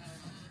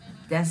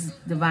 That's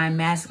Divine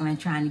Masculine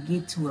trying to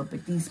get to it,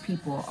 but these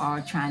people are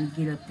trying to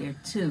get up there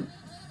too.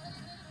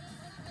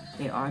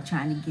 They are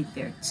trying to get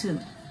there too.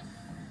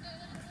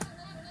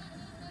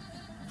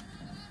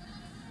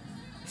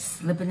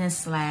 slipping and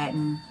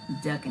sliding,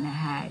 ducking and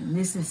hiding.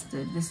 This is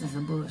a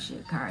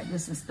bullshit card.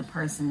 This is the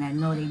person that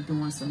know they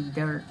doing some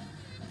dirt.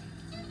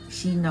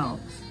 She knows,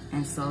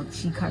 and so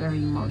she cut her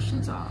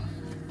emotions off.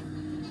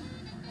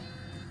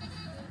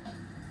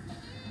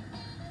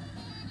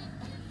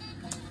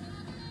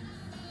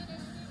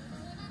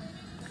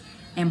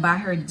 And by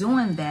her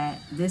doing that,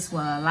 this will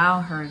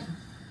allow her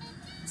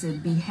to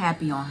be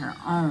happy on her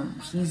own.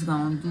 She's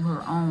going to do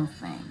her own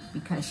thing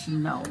because she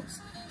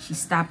knows. She's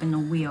stopping the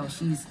wheel.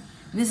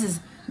 This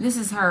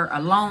is her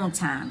alone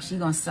time. She's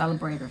going to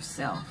celebrate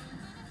herself.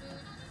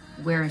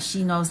 Whereas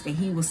she knows that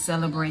he was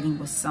celebrating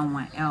with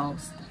someone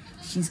else,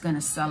 she's going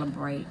to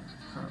celebrate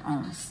her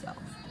own self.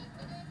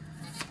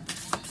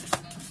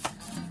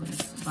 What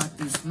is about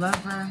this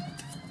lover?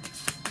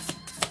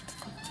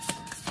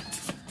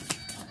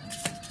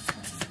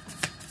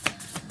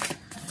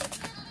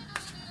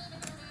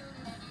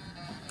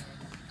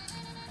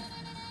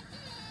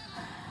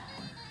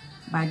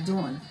 By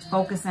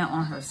focusing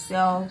on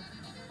herself,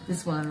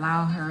 this will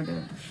allow her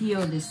to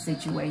heal this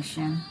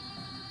situation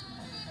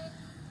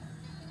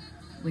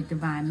with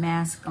Divine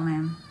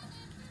Masculine.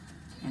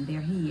 And there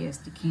he is,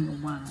 the King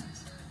of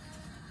Wands.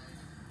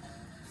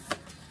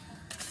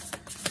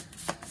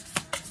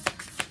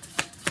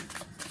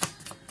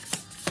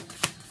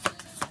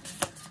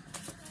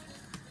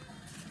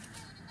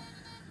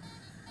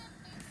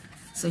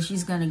 So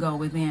she's going to go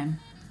within.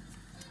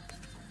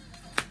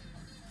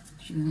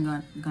 She's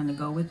going to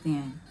go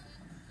within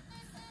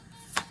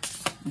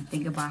and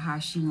think about how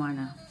she want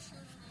to.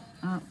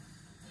 Oh,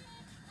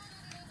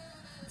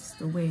 it's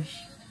the wish.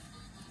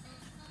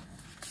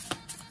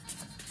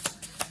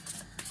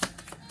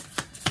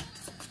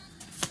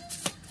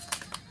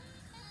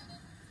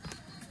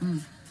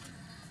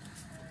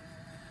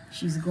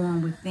 She's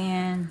going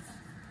within.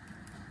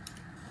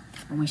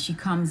 And when she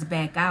comes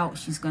back out,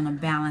 she's going to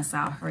balance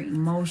out her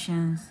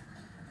emotions.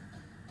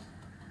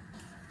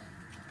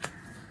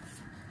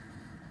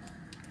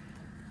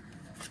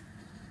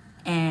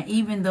 And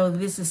even though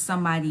this is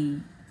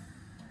somebody,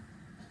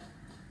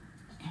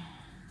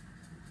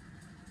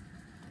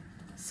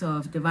 so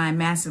if Divine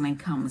Masculine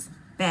comes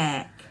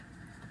back,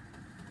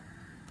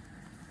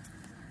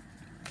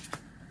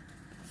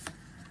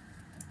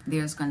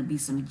 there's going to be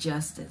some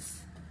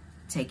justice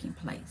taking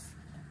place.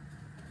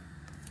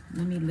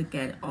 Let me look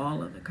at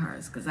all of the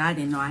cards because I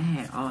didn't know I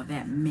had all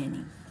that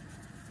many.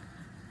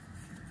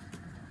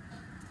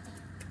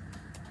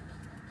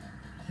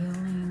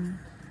 Healing.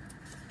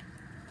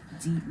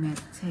 Deep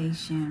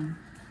meditation,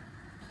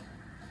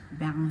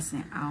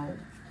 balancing out.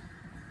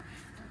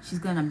 She's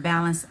going to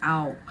balance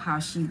out how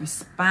she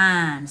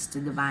responds to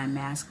Divine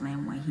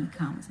Masculine when he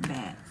comes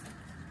back.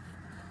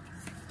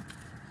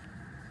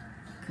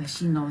 Because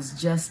she knows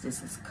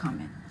justice is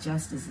coming.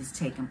 Justice is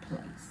taking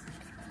place.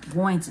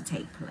 Going to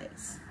take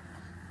place.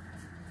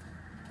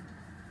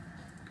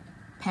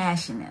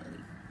 Passionately.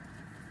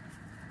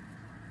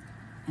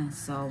 And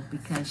so,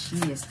 because she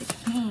is the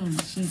king,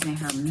 she's in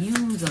her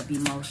muse of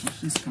emotion.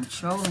 She's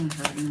controlling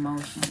her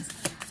emotions,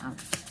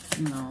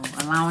 you know,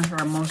 allowing her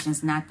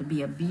emotions not to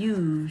be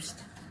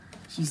abused.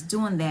 She's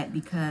doing that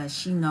because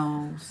she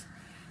knows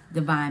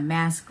Divine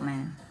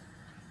Masculine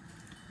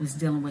was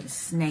dealing with a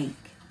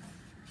snake.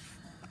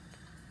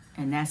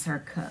 And that's her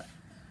cup.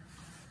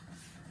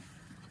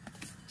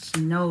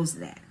 She knows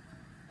that.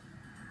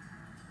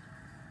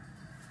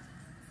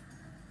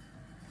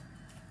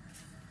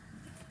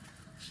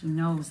 She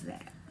knows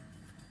that.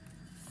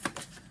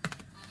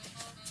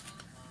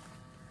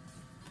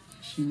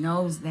 She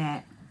knows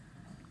that.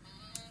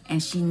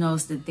 And she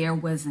knows that there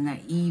wasn't an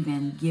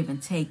even give and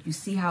take. You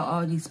see how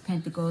all these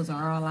pentacles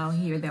are all out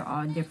here? They're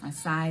all different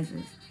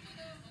sizes.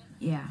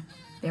 Yeah.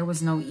 There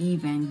was no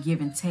even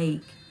give and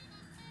take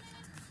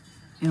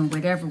in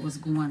whatever was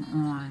going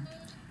on.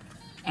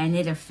 And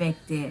it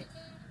affected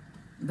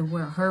the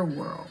world, her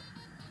world.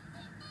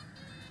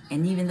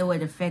 And even though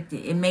it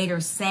affected, it made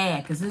her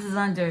sad because this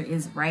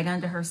is right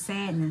under her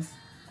sadness.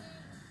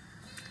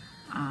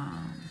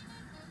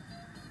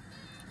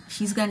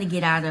 She's going to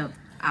get out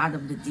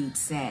of the deep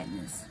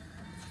sadness.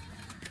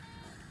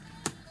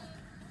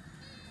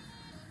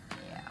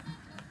 Yeah.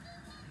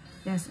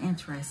 That's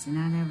interesting.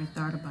 I never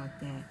thought about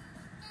that.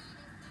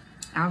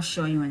 I'll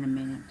show you in a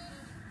minute.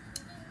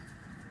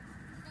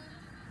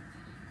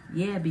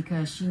 Yeah,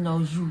 because she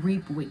knows you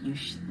reap what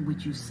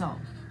you sow.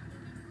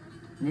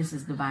 And this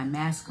is Divine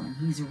Masculine.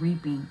 He's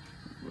reaping.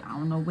 I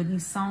don't know what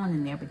he's sowing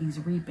in there, but he's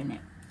reaping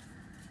it.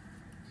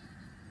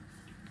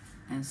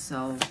 And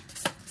so,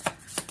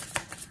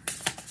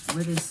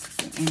 what is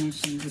the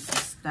energy with the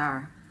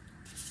star?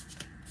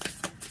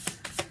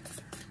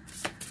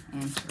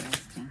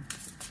 Interesting.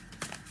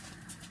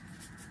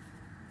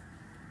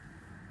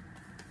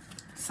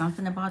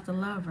 Something about the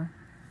lover.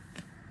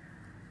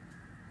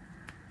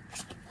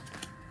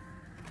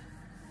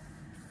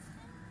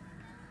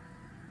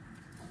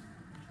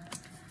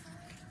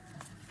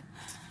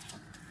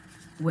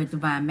 What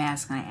Divine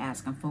Masculine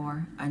asking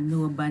for? A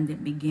new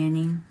abundant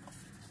beginning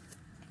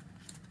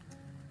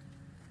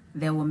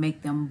that will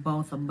make them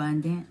both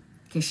abundant.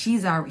 Because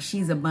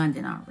she's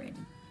abundant already.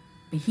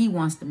 But he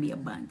wants to be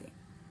abundant.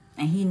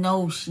 And he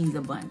knows she's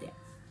abundant.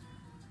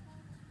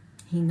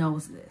 He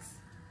knows this.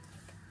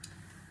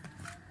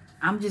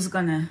 I'm just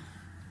going to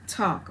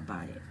talk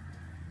about it.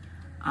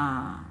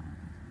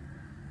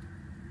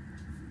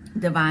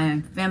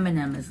 Divine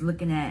Feminine is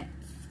looking at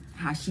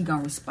how she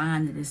going to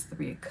respond to this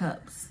Three of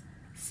Cups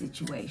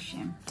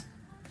situation.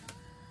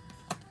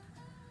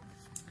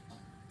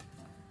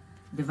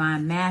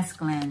 Divine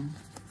Masculine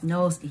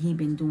knows that he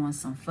been doing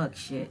some fuck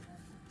shit.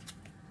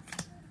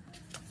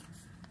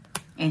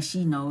 And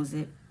she knows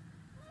it.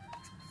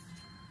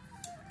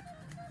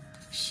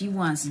 She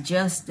wants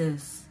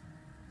justice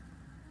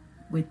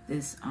with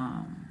this,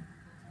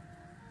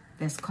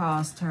 that's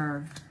caused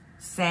her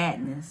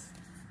sadness.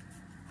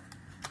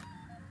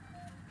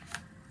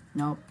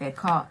 Nope,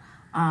 that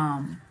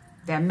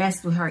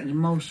messed with her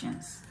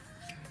emotions.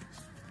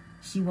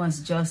 She wants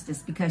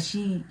justice because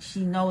she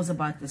knows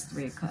about this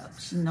Three of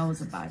Cups. She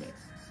knows about it.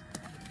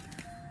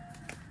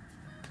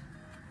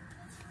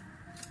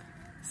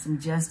 Some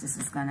justice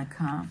is going to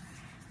come.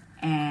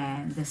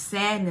 And the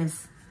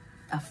sadness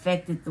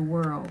affected the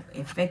world.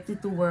 It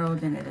affected the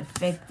world, and it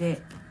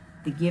affected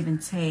the give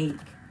and take.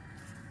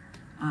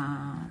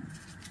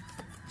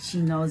 She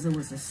knows it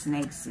was a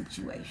snake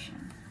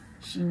situation.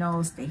 She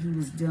knows that he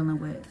was dealing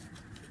with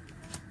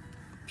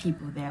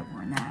people that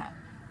were not.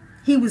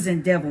 He was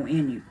in devil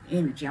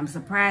energy. I'm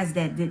surprised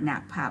that did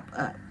not pop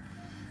up.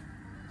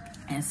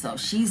 And so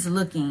she's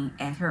looking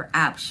at her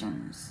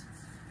options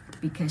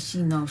because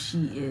she knows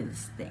she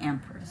is the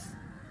Empress.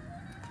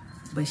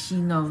 But she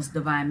knows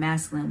Divine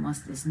Masculine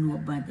wants this new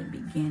abundant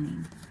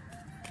beginning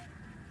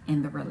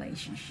in the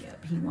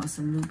relationship. He wants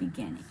a new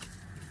beginning.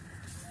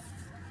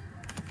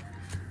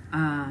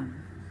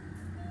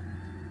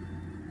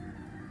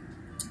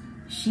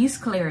 She's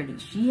clarity.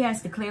 She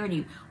has the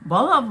clarity.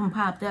 Both of them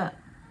popped up.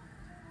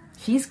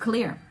 She's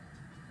clear.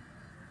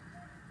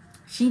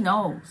 She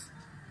knows.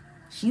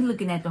 She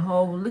looking at the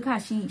whole. Look how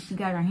she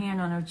got her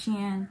hand on her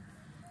chin.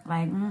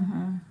 Like,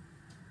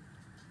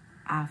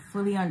 I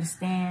fully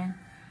understand.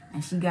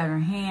 And she got her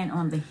hand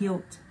on the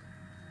hilt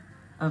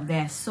of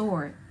that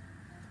sword.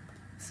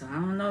 So I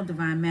don't know,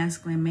 Divine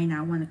Masculine may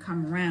not want to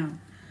come around.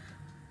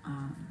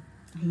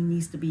 He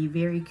needs to be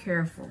very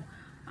careful.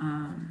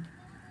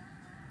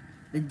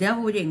 The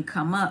devil didn't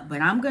come up,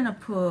 but I'm going to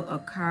pull a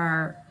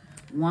card,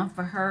 one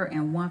for her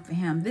and one for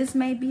him. This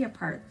may be a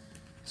part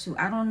 2.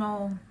 I don't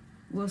know.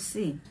 We'll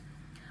see.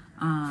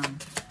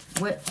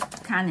 What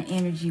kind of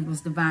energy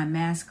was Divine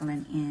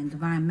Masculine in?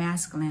 Divine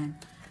Masculine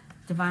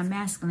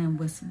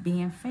was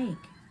being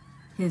fake.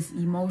 His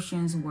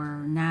emotions were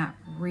not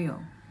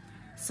real.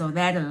 So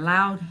that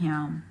allowed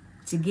him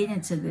to get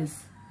into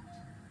this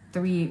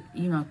three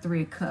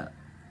of Cup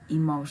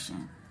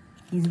emotion.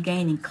 He's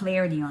gaining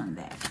clarity on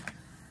that.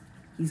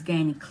 He's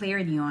gaining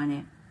clarity on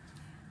it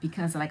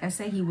because, like I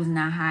said, he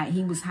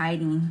was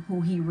hiding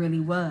who he really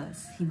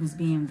was. He was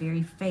being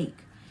very fake.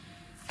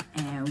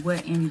 And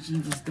what energy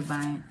was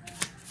Divine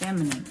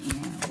Feminine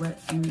in? What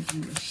energy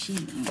was she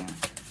in?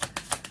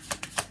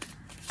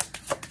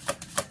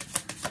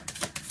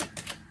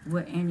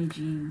 What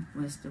energy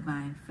was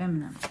Divine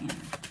Feminine in?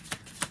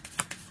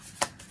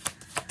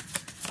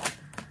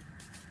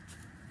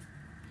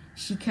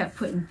 She kept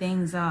putting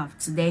things off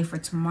today for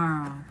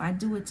tomorrow. If I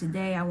do it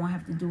today, I won't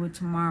have to do it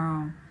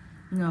tomorrow.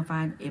 You know,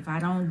 if I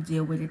don't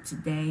deal with it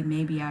today,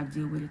 maybe I'll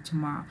deal with it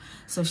tomorrow.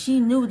 So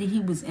she knew that he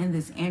was in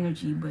this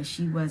energy, but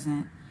she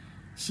wasn't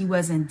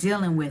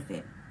dealing with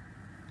it.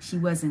 She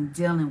wasn't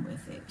dealing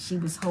with it. She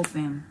was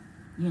hoping,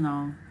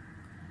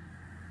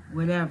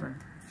 whatever.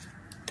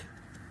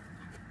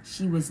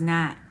 She was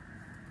not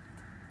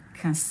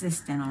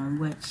consistent on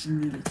what she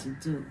needed to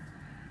do.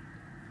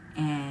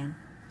 And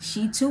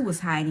she too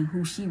was hiding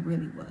who she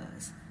really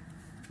was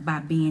by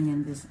being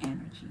in this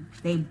energy.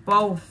 They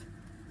both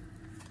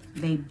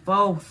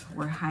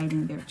were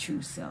hiding their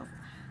true self.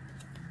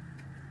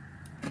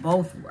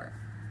 Both were.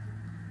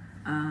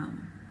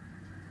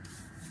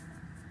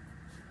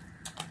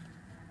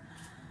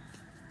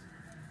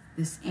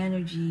 This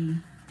energy,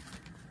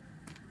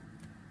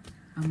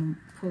 I'm going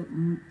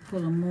to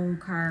pull a moon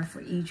card for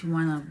each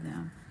one of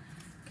them.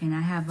 Can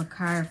I have a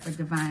card for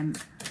Divine?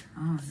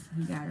 Oh,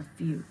 he got a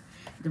few.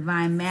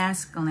 Divine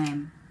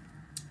Masculine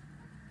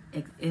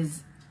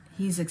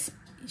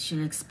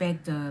should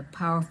expect a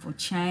powerful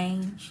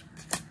change.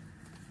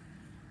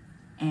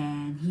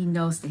 And he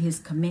knows that his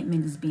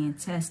commitment is being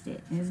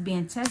tested. And it's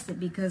being tested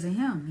because of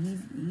him.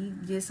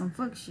 He did some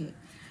fuck shit.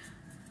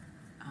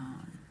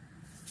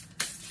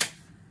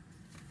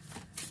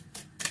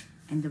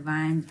 And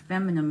Divine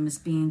Feminine is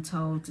being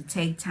told to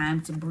take time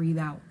to breathe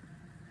out.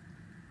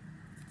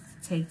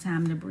 Take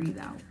time to breathe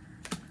out.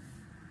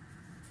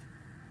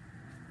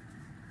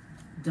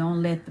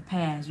 Don't let the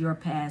past, your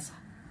past,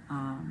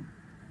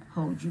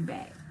 hold you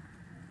back.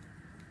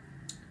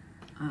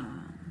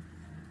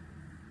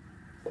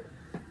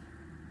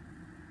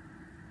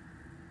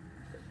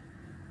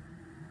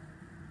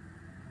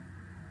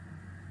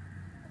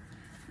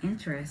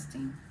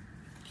 Interesting.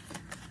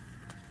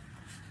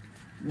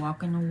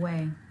 Walking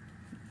away.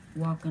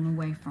 Walking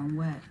away from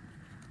what?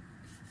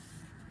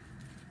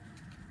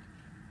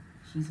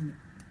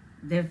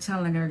 They're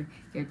telling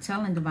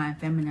Divine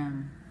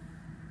Feminine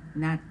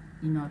not,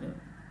 to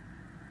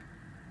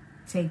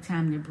take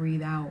time to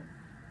breathe out.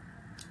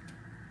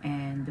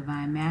 And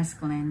Divine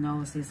Masculine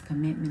knows his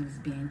commitment is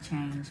being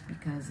changed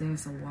because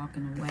there's a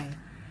walking away.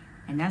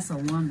 And that's a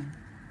woman.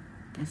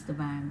 That's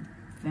Divine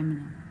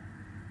Feminine.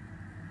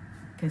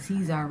 Because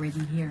he's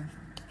already here.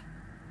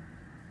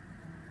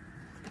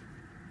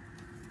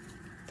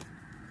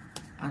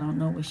 I don't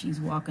know what she's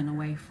walking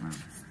away from.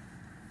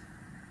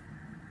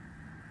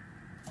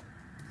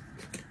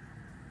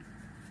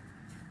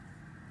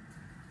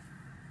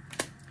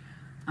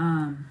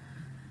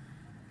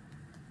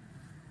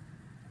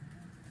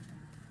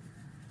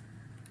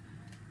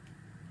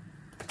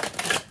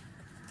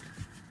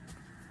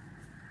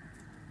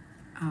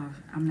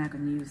 I'm not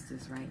going to use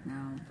this right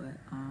now, but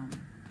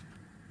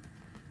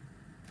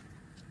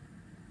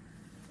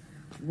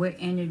what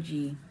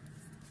energy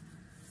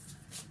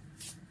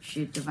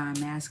should Divine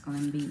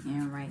Masculine be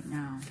in right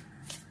now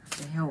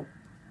to help?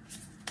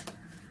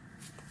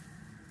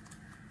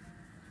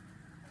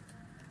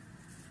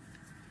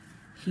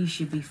 He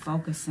should be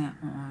focusing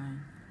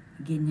on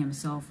getting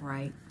himself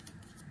right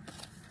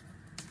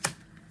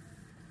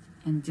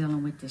and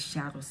dealing with the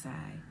shadow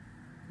side,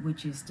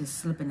 which is just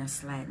slipping and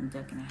sliding,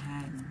 ducking and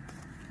hiding.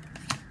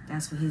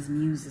 That's what his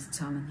muse is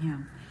telling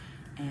him.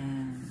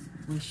 And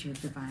what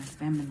should Divine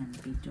Feminine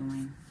be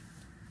doing?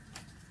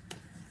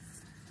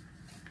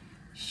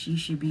 She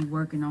should be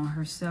working on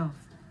herself.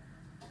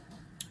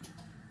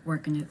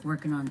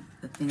 Working on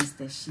the things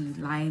that she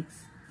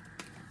likes.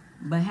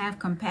 But have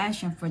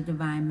compassion for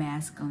Divine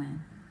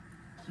Masculine.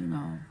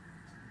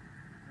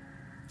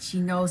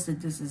 She knows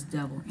that this is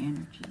double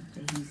energy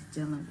that he's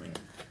dealing with.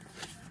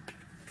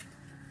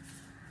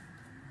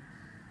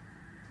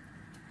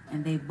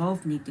 And they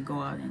both need to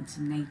go out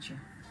into nature.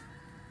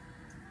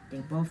 They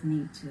both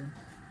need to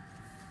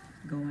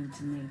go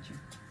into nature.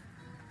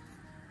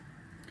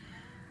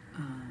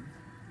 All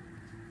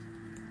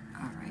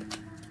right.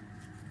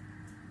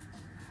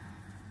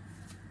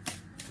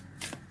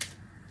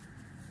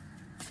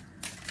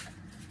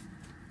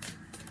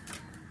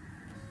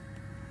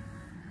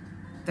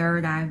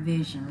 Third eye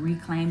vision.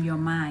 Reclaim your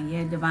mind.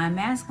 Yeah, Divine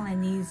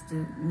Masculine needs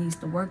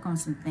to work on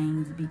some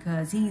things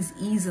because he's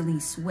easily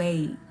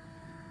swayed.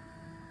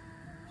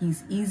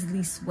 He's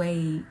easily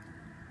swayed.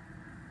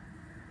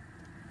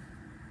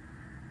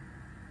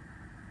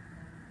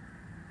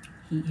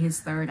 His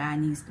third eye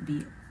needs to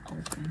be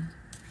open.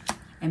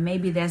 And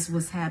maybe that's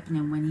what's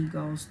happening when he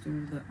goes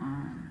through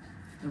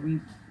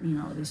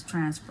this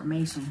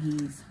transformation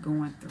he's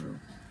going through.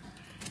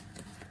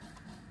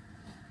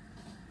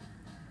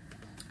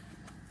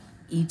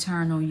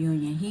 Eternal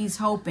union. He's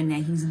hoping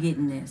that he's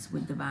getting this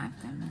with Divine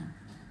Feminine.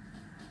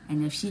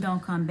 And if she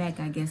don't come back,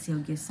 I guess he'll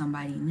get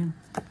somebody new.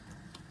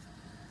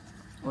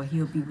 Or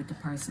he'll be with the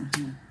person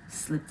he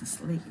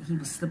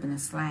was slipping and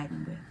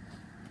sliding with.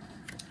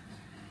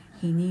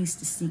 He needs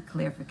to seek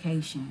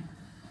clarification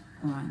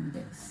on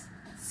this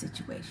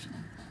situation.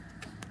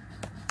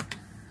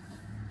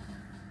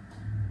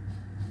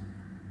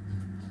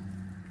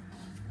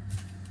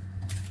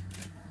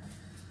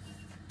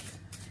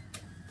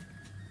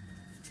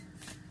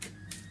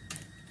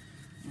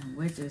 And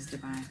what does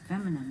Divine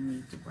Feminine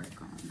need to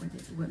work on?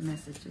 What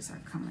messages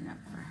are coming up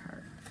for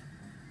her?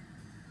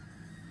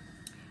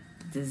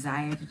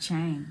 Desire to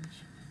change.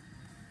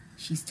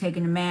 She's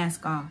taking the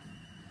mask off.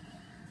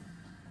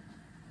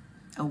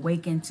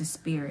 Awaken to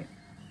spirit.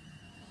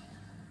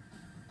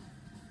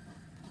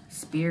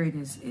 Spirit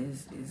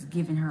is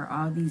giving her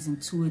all these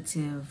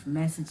intuitive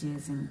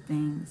messages and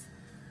things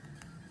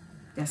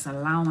that's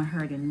allowing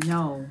her to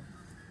know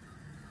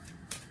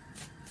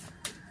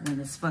when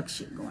there's fuck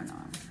shit going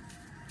on.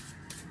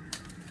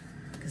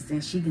 Because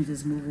then she can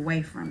just move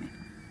away from it.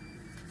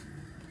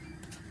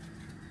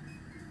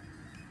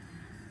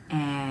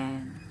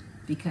 And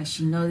because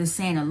she knows it's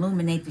saying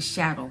illuminate the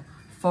shadow,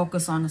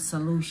 focus on the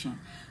solution.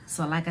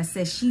 So like I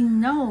said, she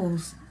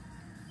knows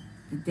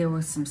that there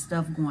was some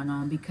stuff going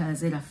on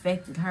because it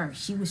affected her.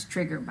 She was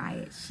triggered by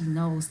it. She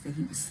knows that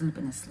he was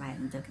slipping and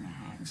sliding, ducking and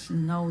hiding. She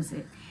knows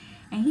it.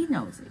 And he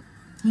knows it.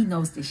 He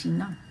knows that she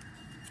knows.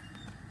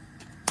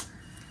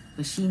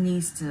 But she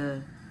needs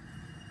to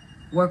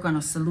work on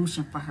a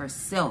solution for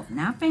herself.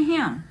 Not for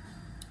him.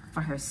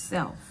 For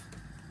herself.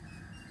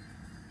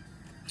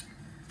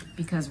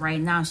 Because right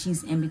now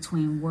she's in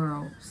between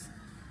worlds.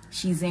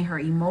 She's in her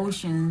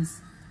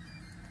emotions,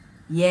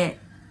 yet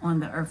on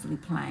the earthly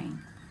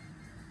plane.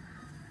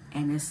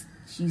 And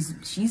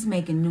she's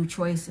making new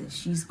choices.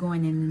 She's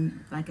going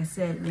in, like I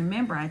said,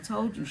 remember I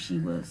told you she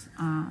was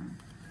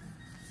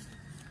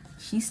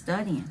she's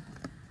studying.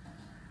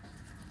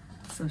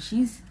 So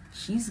she's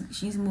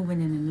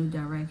moving in a new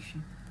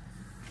direction.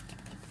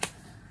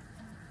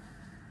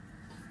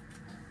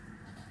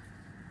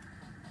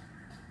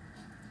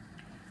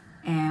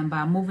 And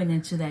by moving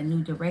into that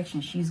new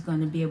direction, she's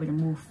going to be able to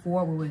move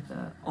forward with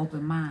an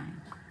open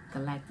mind.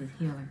 Galactic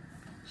healer.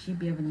 She'll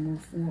be able to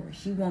move forward.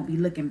 She won't be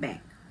looking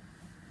back.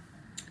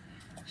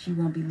 She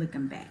won't be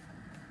looking back.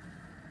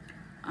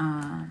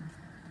 I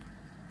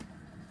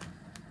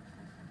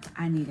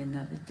need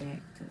another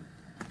deck to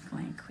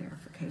gain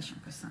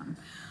clarification for something.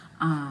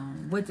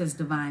 What does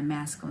Divine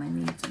Masculine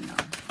need to know?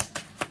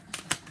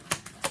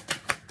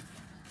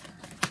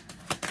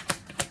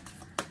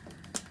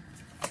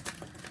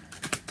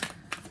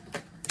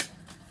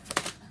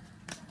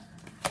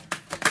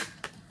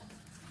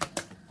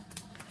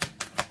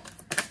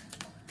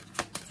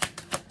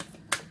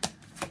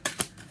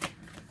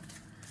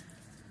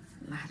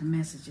 A lot of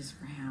messages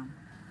for him.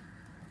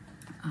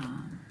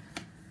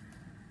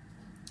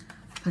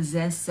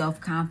 Possess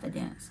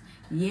self-confidence.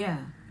 Yeah.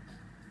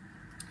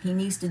 He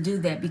needs to do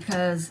that,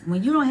 because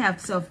when you don't have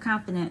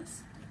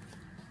self-confidence,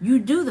 you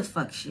do the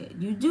fuck shit.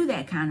 You do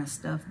that kind of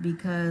stuff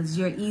because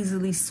you're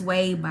easily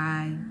swayed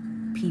by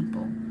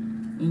people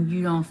and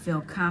you don't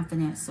feel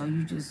confident, so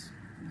you just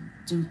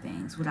do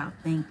things without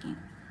thinking.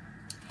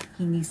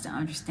 He needs to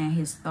understand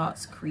his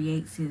thoughts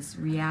creates his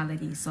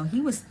reality. So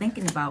he was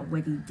thinking about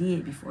what he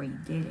did before he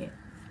did it.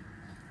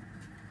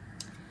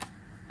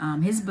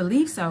 His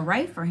beliefs are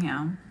right for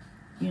him.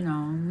 You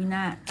know, we're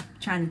not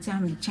trying to tell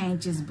him to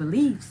change his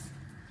beliefs.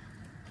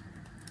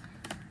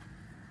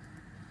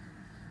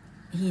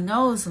 He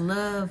knows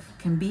love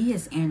can be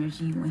his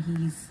energy when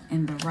he's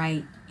in the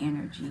right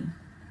energy.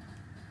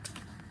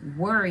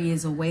 Worry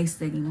is a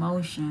wasted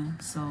emotion,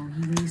 so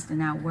he needs to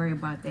not worry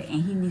about that.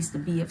 And he needs to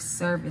be of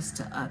service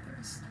to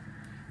others,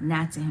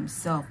 not to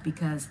himself,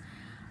 because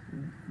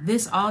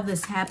all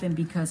this happened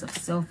because of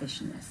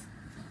selfishness.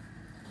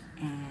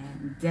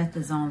 And death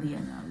is only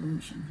an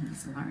illusion.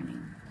 He's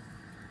learning,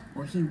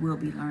 or he will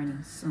be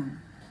learning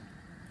soon.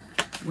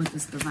 What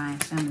does Divine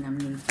Feminine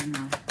need to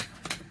know?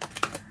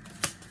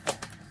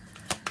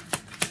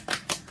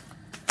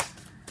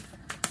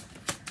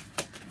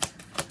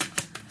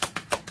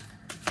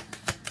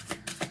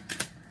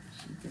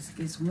 She just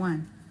gets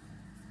one.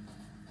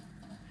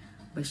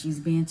 But she's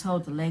being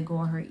told to let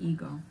go of her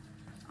ego.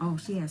 Oh,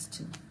 she has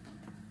to.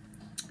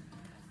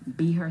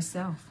 Be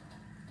herself.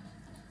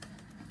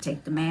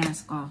 Take the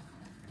mask off.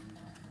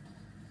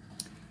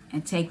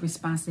 And take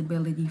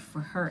responsibility for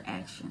her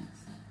actions.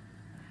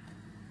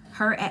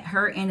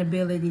 Her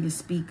inability to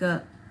speak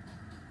up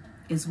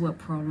is what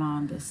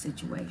prolonged this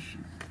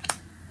situation.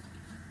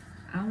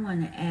 I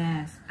want to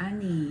ask, I'll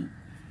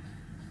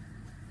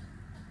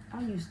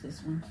use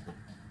this one.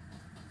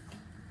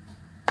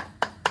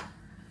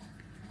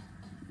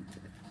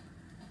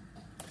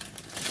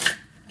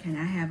 Can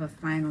I have a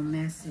final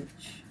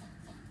message?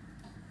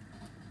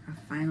 A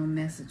final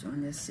message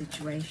on this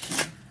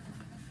situation.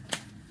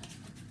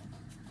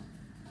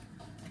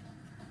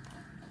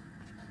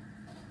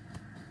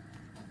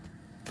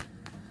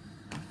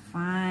 A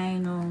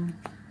final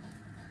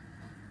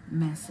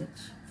message.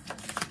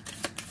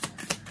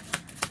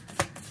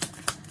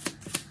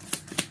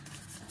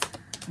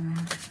 Can I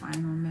have a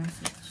final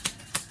message?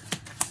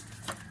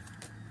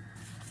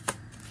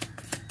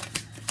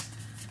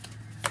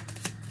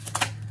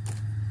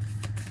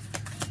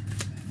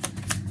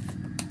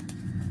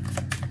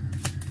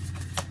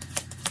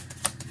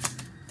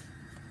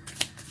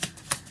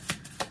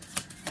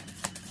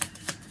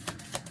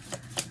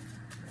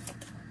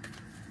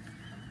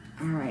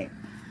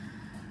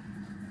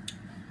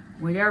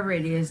 Whatever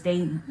it is,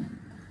 the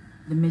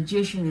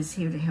magician is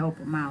here to help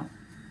them out.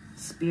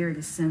 Spirit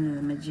is sending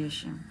the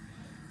magician.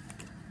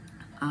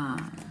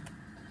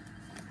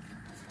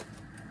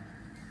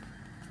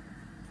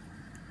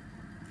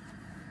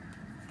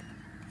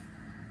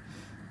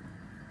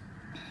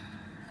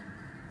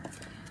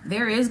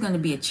 There is going to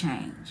be a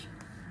change.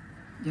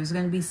 There's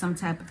going to be some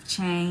type of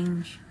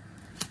change.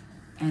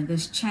 And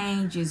this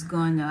change is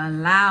going to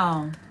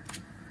allow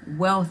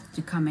wealth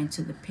to come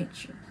into the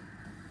picture.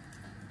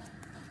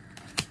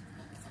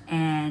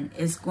 And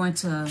it's going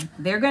to,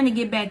 they're going to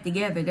get back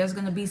together. There's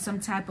going to be some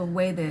type of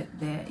way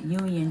that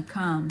union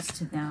comes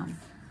to them.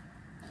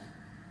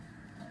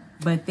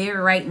 But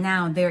right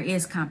now, there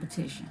is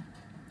competition.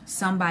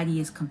 Somebody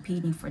is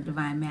competing for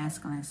Divine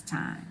Masculine's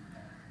time.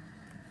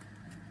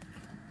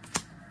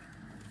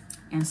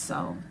 And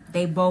so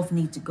they both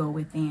need to go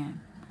within.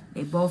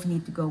 They both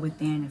need to go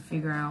within and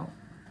figure out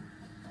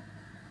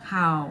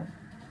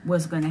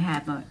what's going to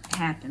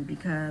happen,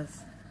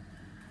 because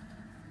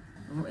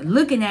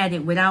looking at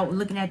it without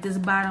looking at this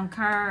bottom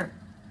card,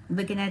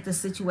 looking at the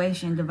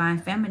situation,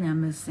 Divine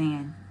Feminine is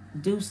saying,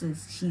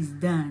 deuces, she's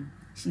done.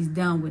 She's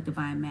done with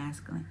Divine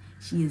Masculine.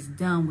 She is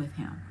done with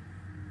him.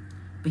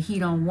 But he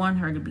don't want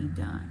her to be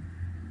done.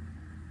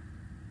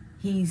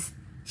 She's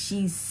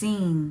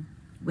seen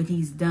what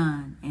he's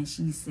done, and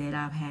she said,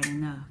 I've had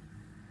enough.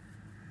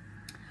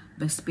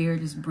 But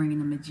Spirit is bringing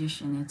the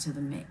magician into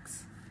the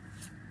mix.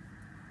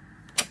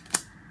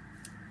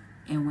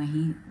 And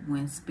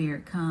when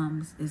Spirit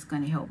comes, it's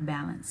going to help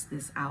balance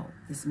this out,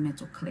 this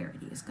mental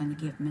clarity. It's going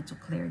to give mental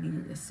clarity to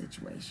this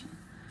situation.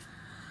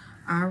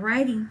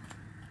 Alrighty.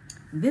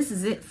 This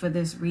is it for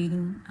this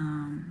reading.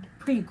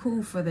 Pretty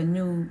cool for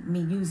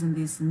me using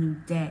this new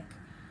deck,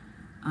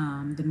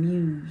 the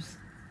Muse.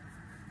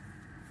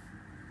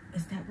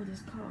 Is that what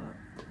it's called?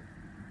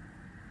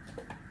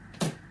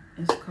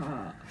 It's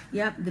called,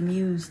 yep, the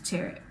Muse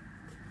Tarot.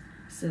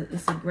 So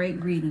it's a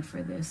great reading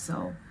for this.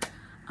 So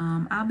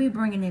I'll be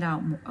bringing it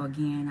out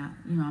again.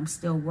 I'm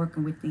still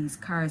working with these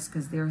cards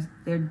because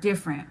they're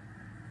different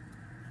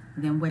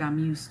than what I'm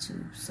used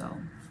to. So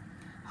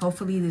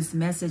hopefully this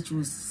message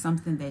was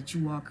something that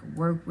you all could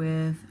work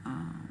with.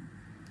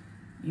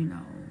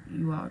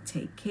 You all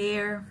take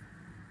care.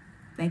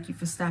 Thank you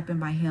for stopping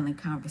by Healing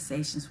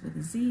Conversations with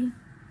a Z.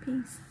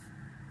 Peace.